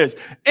foolishness.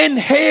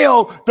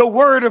 Inhale the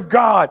word of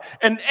God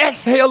and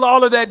exhale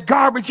all of that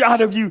garbage out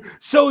of you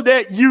so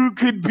that you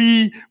could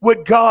be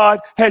what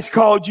God has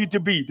called you to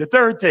be. The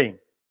third thing,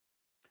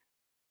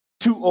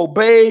 to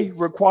obey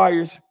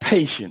requires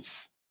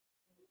patience.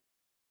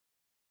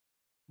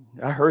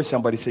 I heard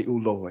somebody say, "Ooh,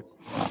 Lord."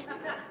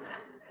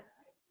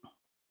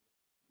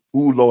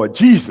 Ooh, Lord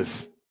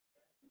Jesus.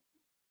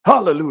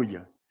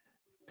 Hallelujah.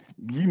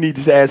 You need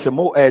to add some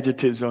more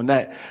adjectives on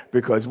that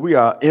because we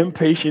are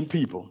impatient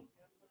people.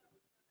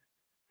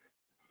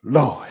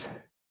 Lord.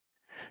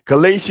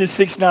 Galatians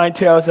 6:9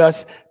 tells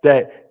us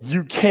that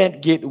you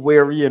can't get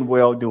weary in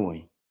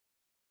well-doing.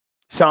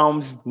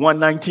 Psalms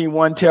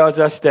 119:1 tells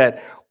us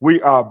that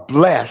we are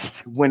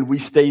blessed when we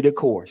stay the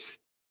course.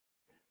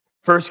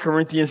 1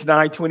 Corinthians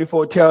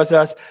 9:24 tells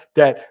us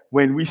that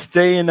when we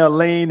stay in a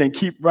lane and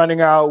keep running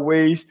our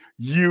ways,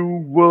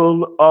 you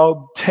will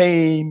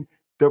obtain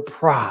the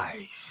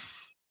prize.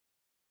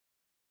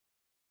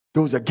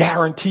 Those are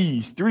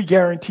guarantees, 3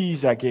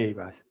 guarantees I gave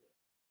us.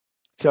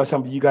 Tell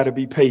somebody you got to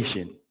be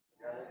patient.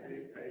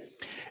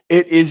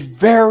 It is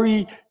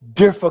very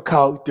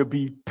difficult to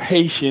be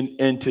patient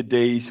in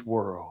today's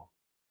world.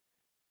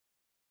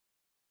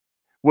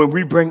 When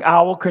we bring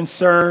our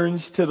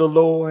concerns to the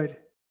Lord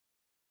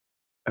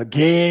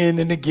again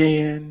and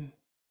again,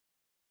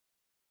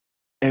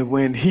 and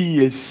when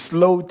he is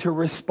slow to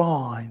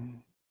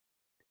respond,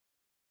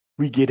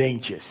 we get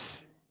anxious.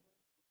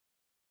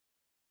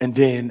 And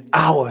then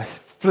our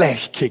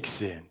flesh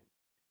kicks in.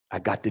 I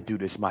got to do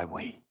this my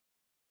way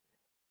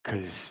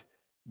because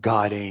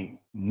God ain't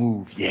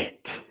moved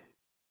yet.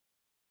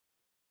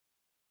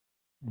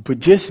 But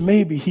just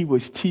maybe he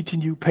was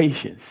teaching you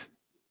patience.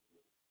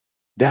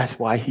 That's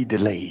why he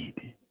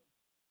delayed.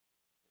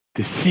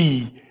 To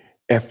see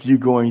if you're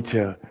going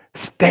to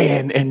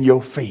stand in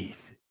your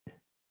faith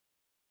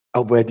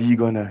or whether you're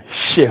going to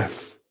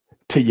shift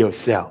to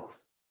yourself.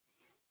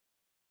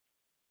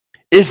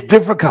 It's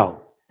difficult.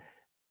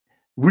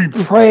 We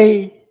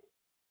pray,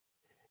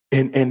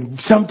 and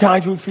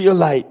sometimes we feel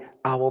like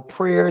our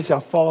prayers are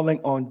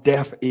falling on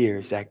deaf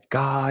ears, that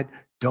God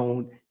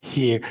don't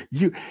hear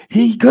you.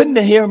 He couldn't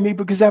hear me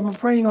because I've been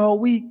praying all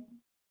week,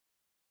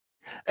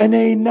 and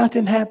there ain't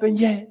nothing happened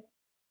yet.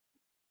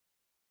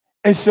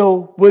 And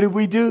so what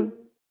do?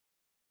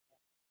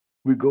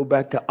 We go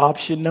back to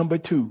option number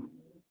 2.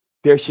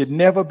 There should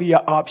never be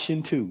an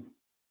option 2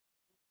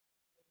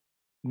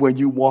 when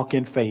you walk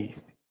in faith.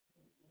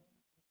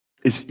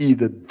 It's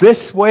either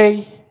this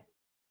way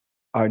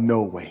or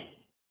no way.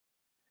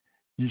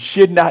 You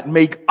should not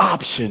make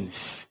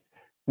options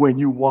when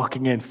you're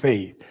walking in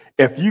faith.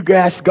 If you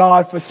ask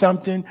God for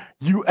something,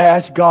 you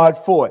ask God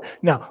for it.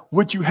 Now,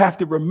 what you have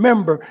to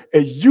remember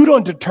is you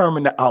don't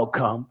determine the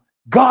outcome.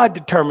 God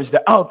determines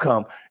the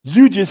outcome.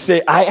 You just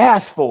say, I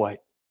asked for it.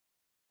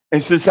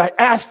 And since I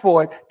asked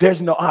for it,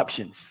 there's no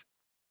options.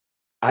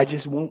 I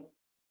just want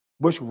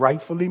what's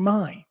rightfully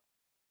mine.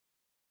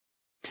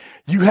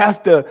 You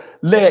have to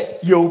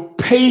let your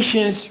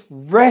patience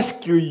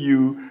rescue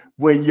you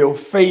when your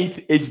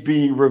faith is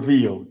being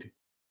revealed.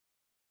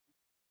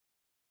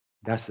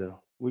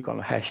 We're going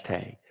to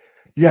hashtag.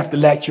 You have to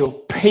let your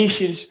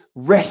patience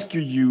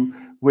rescue you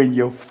when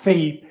your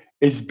faith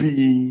is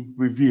being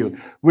revealed.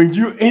 When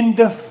you're in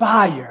the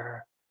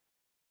fire,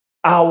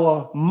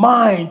 our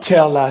mind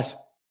tells us,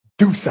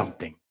 do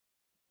something.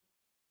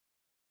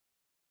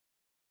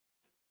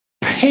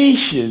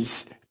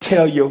 Patience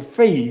tell your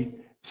faith,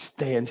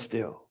 stand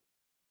still.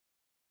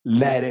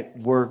 Let it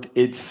work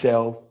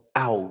itself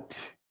out.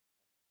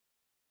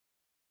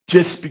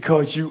 Just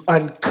because you're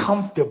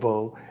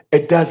uncomfortable,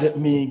 it doesn't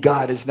mean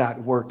God is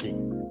not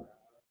working.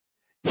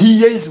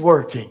 He is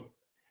working.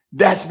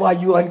 That's why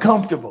you're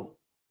uncomfortable.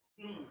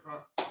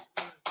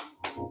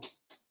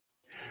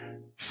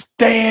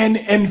 Stand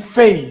in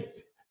faith.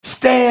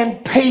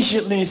 Stand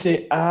patiently and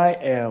say, I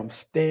am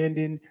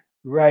standing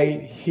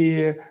right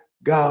here,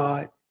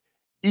 God.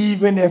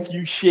 Even if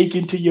you shake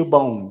into your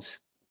bones,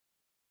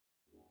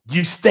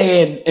 you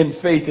stand in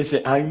faith and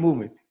say, I'm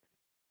moving.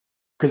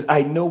 Because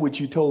I know what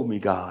you told me,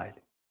 God.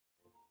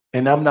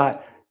 And I'm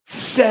not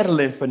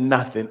settling for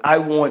nothing. I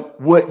want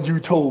what you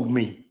told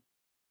me.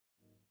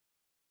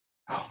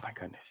 Oh, my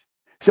goodness.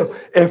 So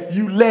if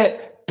you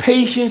let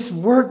patience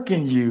work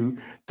in you,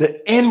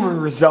 the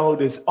end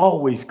result is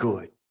always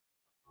good.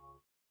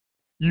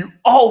 You're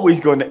always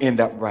going to end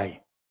up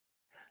right.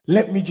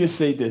 Let me just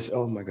say this,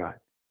 oh, my God,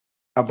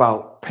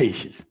 about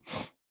patience.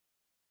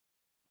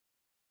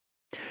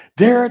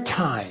 There are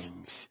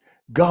times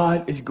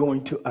God is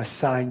going to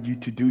assign you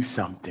to do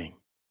something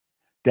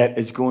that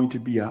is going to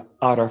be an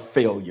utter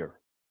failure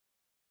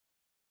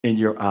in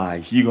your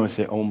eyes. You're going to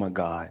say, oh, my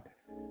God,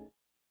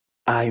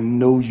 I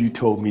know you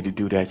told me to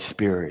do that,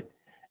 Spirit.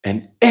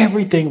 And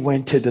everything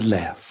went to the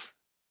left.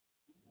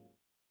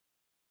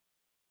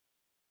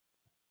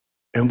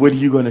 And what are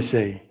you going to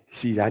say?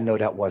 See, I know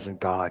that wasn't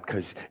God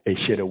because it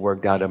should have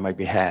worked out on my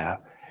behalf.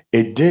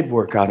 It did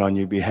work out on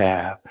your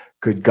behalf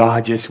because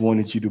God just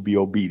wanted you to be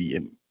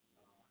obedient.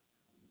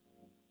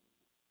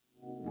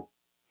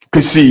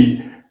 Because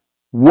see,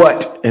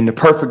 and the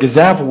perfect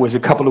example was a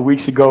couple of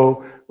weeks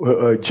ago,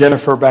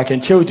 Jennifer back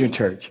in Children's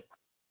Church.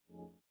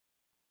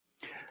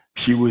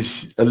 She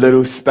was a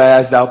little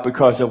spazzed out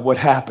because of what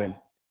happened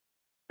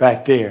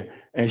back there.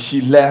 And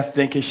she left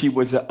thinking she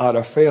was an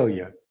utter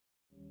failure.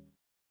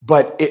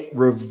 But it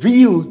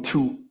revealed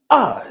to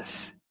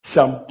us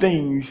some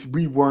things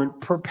we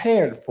weren't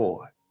prepared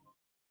for.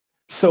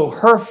 So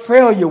her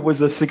failure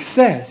was a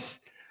success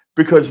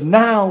because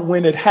now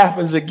when it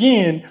happens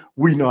again,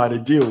 we know how to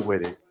deal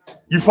with it.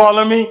 You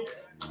follow me?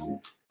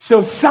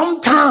 So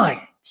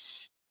sometimes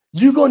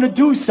you're going to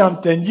do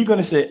something. You're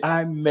going to say,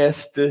 I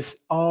messed this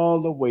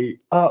all the way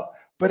up,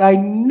 but I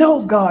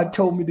know God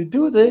told me to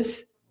do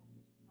this.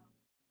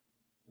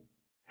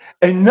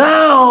 And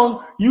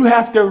now you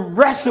have to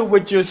wrestle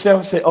with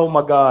yourself and say, oh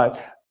my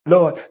God,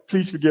 Lord,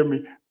 please forgive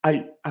me.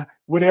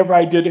 Whatever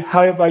I did,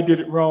 however I did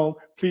it wrong,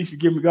 please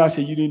forgive me. God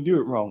said, you didn't do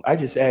it wrong. I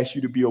just asked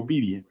you to be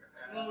obedient.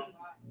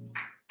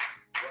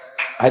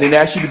 I didn't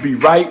ask you to be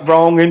right,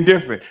 wrong, and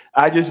different.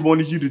 I just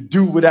wanted you to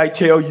do what I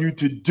tell you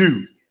to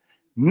do.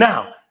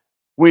 Now,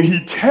 when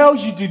he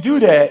tells you to do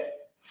that,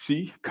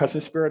 see,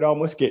 cussing spirit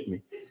almost get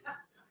me.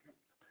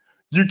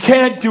 You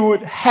can't do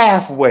it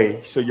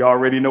halfway. So you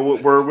already know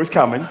what word was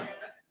coming.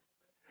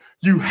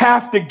 You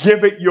have to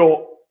give it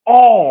your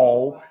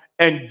all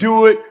and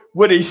do it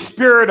with a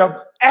spirit of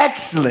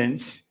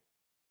excellence.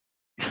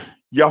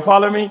 Y'all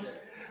follow me?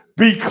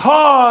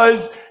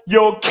 Because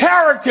your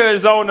character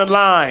is on the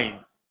line.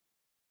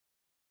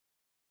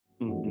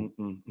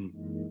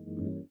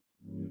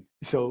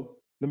 So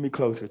let me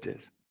close with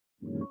this.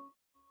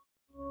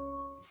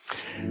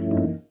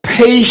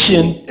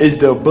 Patience is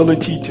the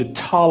ability to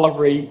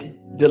tolerate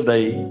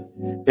delay,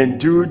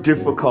 endure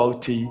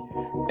difficulty,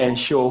 and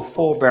show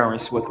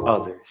forbearance with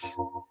others.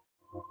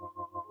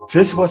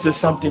 This wasn't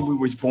something we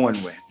was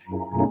born with.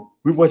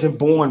 We wasn't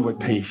born with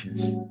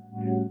patience.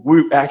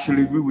 We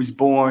was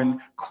born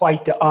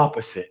quite the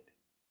opposite.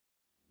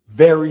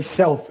 Very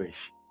selfish.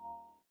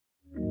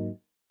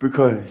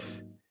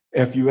 Because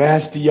if you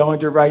ask the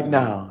yonder right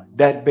now,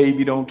 that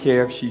baby don't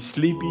care if she's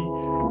sleepy,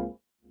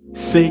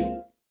 sick,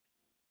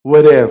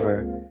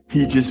 whatever.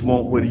 He just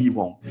wants what he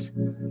wants.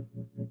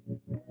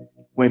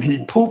 When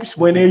he poops,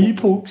 he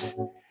poops.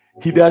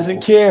 He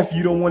doesn't care if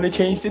you don't want to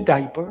change the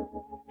diaper.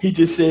 He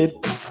just said,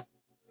 pfft.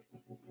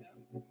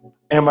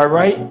 Am I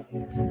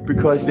right?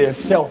 Because they're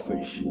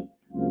selfish.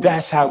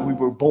 That's how we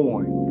were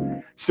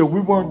born. So we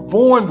weren't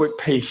born with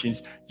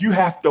patience. You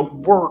have to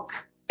work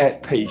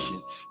at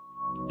patience.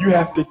 You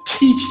have to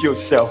teach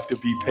yourself to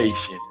be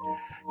patient.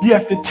 You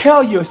have to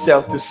tell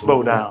yourself to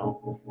slow down.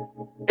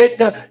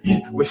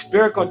 When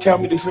Spirit gonna tell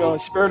me to slow down,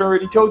 Spirit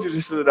already told you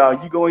to slow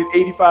down. You're going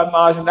 85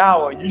 miles an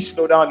hour and you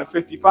slow down to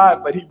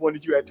 55, but he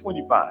wanted you at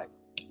 25.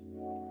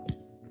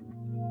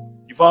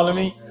 You follow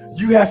me?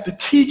 You have to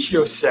teach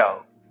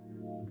yourself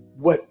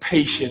what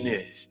patience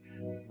is,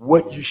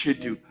 what you should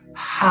do,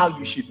 how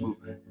you should move,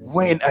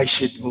 when I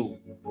should move.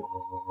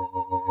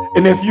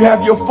 And if you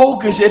have your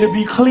focus, it'll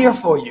be clear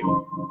for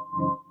you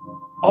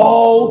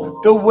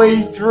all the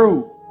way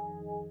through.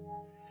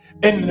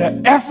 And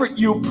the effort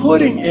you're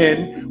putting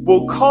in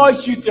will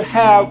cause you to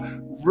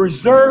have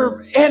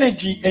reserve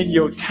energy in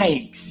your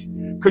tanks,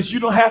 because you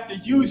don't have to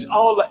use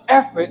all the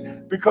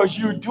effort because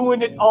you're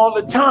doing it all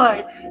the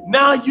time.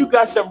 Now you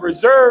got some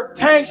reserve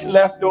tanks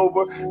left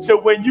over, so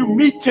when you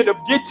get to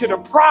the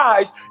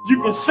prize,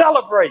 you can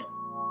celebrate.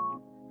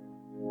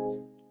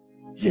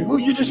 Yeah, who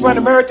you just ran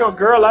a marathon,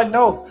 girl? I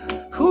know.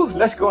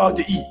 Let's go out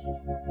to eat.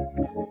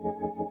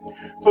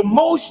 For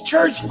most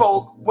church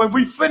folk, when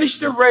we finish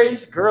the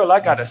race, girl, I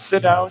got to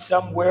sit down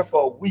somewhere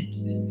for a week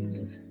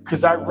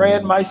because I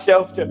ran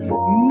myself to.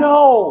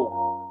 No.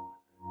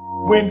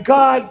 When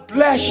God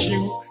bless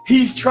you,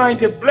 he's trying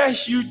to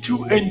bless you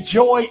to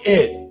enjoy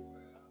it.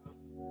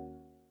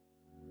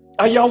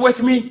 Are y'all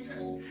with me?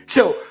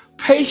 So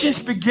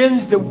patience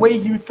begins the way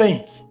you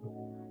think.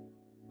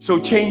 So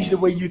change the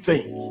way you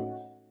think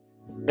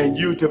and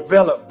you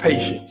develop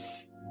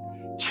patience.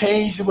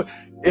 Change the way.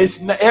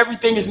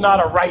 Everything is not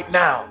a right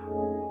now.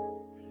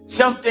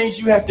 Some things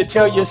you have to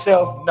tell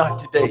yourself, not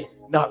today,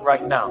 not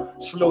right now.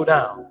 Slow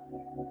down.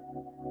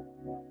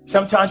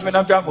 Sometimes when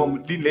I'm driving,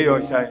 I'm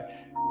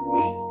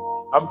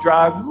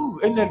driving,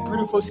 isn't that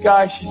beautiful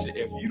sky? She said,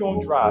 if you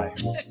don't drive.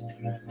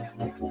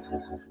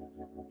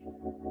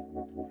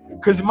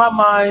 Because my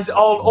mind's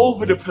all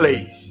over the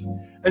place.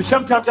 And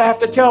sometimes I have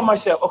to tell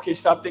myself, okay,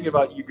 stop thinking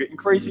about it. You're getting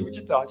crazy with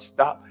your thoughts.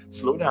 Stop,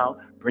 slow down,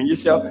 bring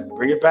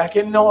it back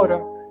in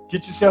order.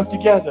 Get yourself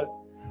together.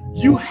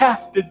 You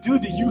have to do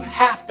this. You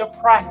have to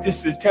practice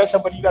this. Tell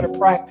somebody you got to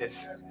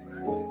practice.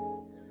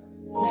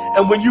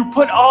 And when you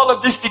put all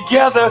of this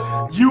together,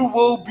 you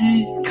will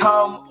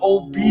become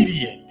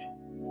obedient.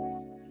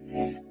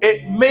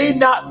 It may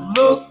not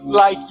look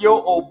like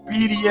your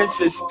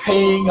obedience is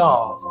paying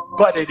off,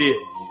 but it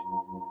is.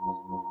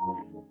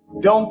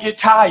 Don't get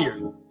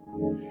tired.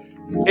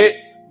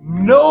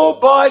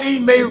 Nobody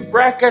may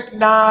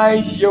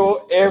recognize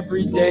your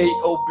everyday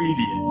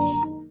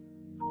obedience.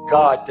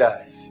 God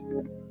does.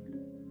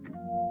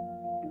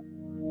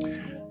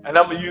 And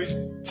I'm going to use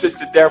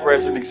Sister Deborah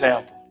as an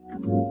example.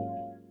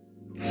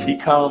 She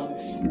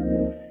comes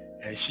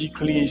and she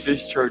cleans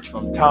this church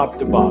from top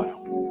to bottom.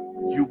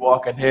 You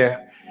walk in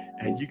here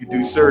and you can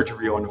do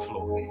surgery on the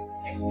floor.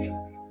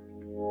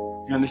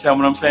 You understand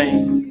what I'm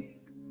saying?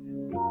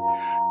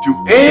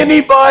 To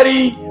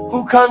anybody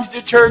who comes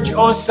to church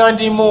on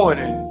Sunday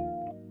morning,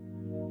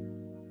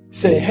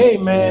 say, hey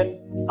man,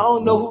 I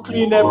don't know who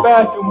cleaned that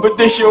bathroom, but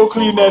they sure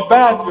clean that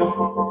bathroom.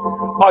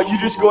 Or you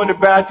just go in the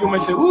bathroom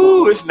and say,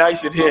 ooh, it's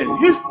nice in here.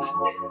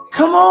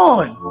 Come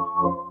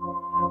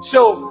on.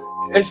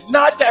 So it's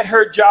not that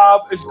her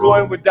job is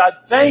going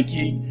without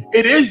thanking.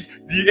 It is,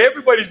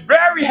 everybody's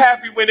very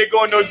happy when they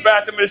go in those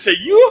bathrooms and say,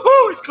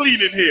 yoo-hoo, it's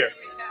clean in here.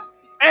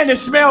 And it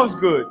smells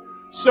good.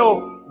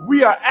 So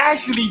we are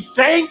actually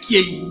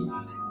thanking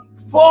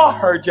for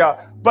her job.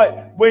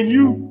 But when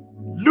you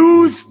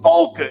lose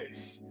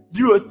focus,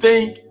 you will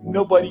think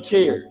nobody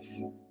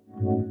cares.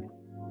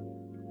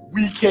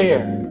 We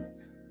care.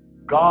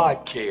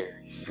 God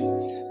cares.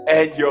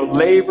 And your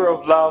labor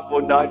of love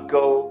will not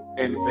go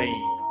in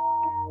vain.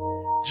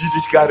 You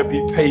just got to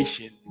be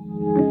patient.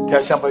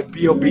 Tell somebody,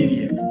 be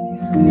obedient.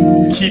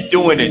 Keep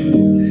doing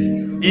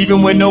it.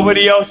 Even when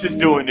nobody else is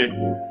doing it,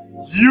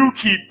 you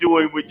keep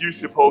doing what you're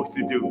supposed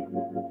to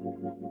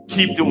do.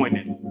 Keep doing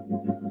it.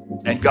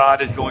 And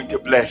God is going to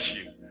bless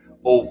you.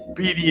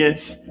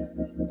 Obedience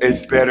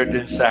is better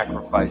than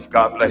sacrifice.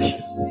 God bless you.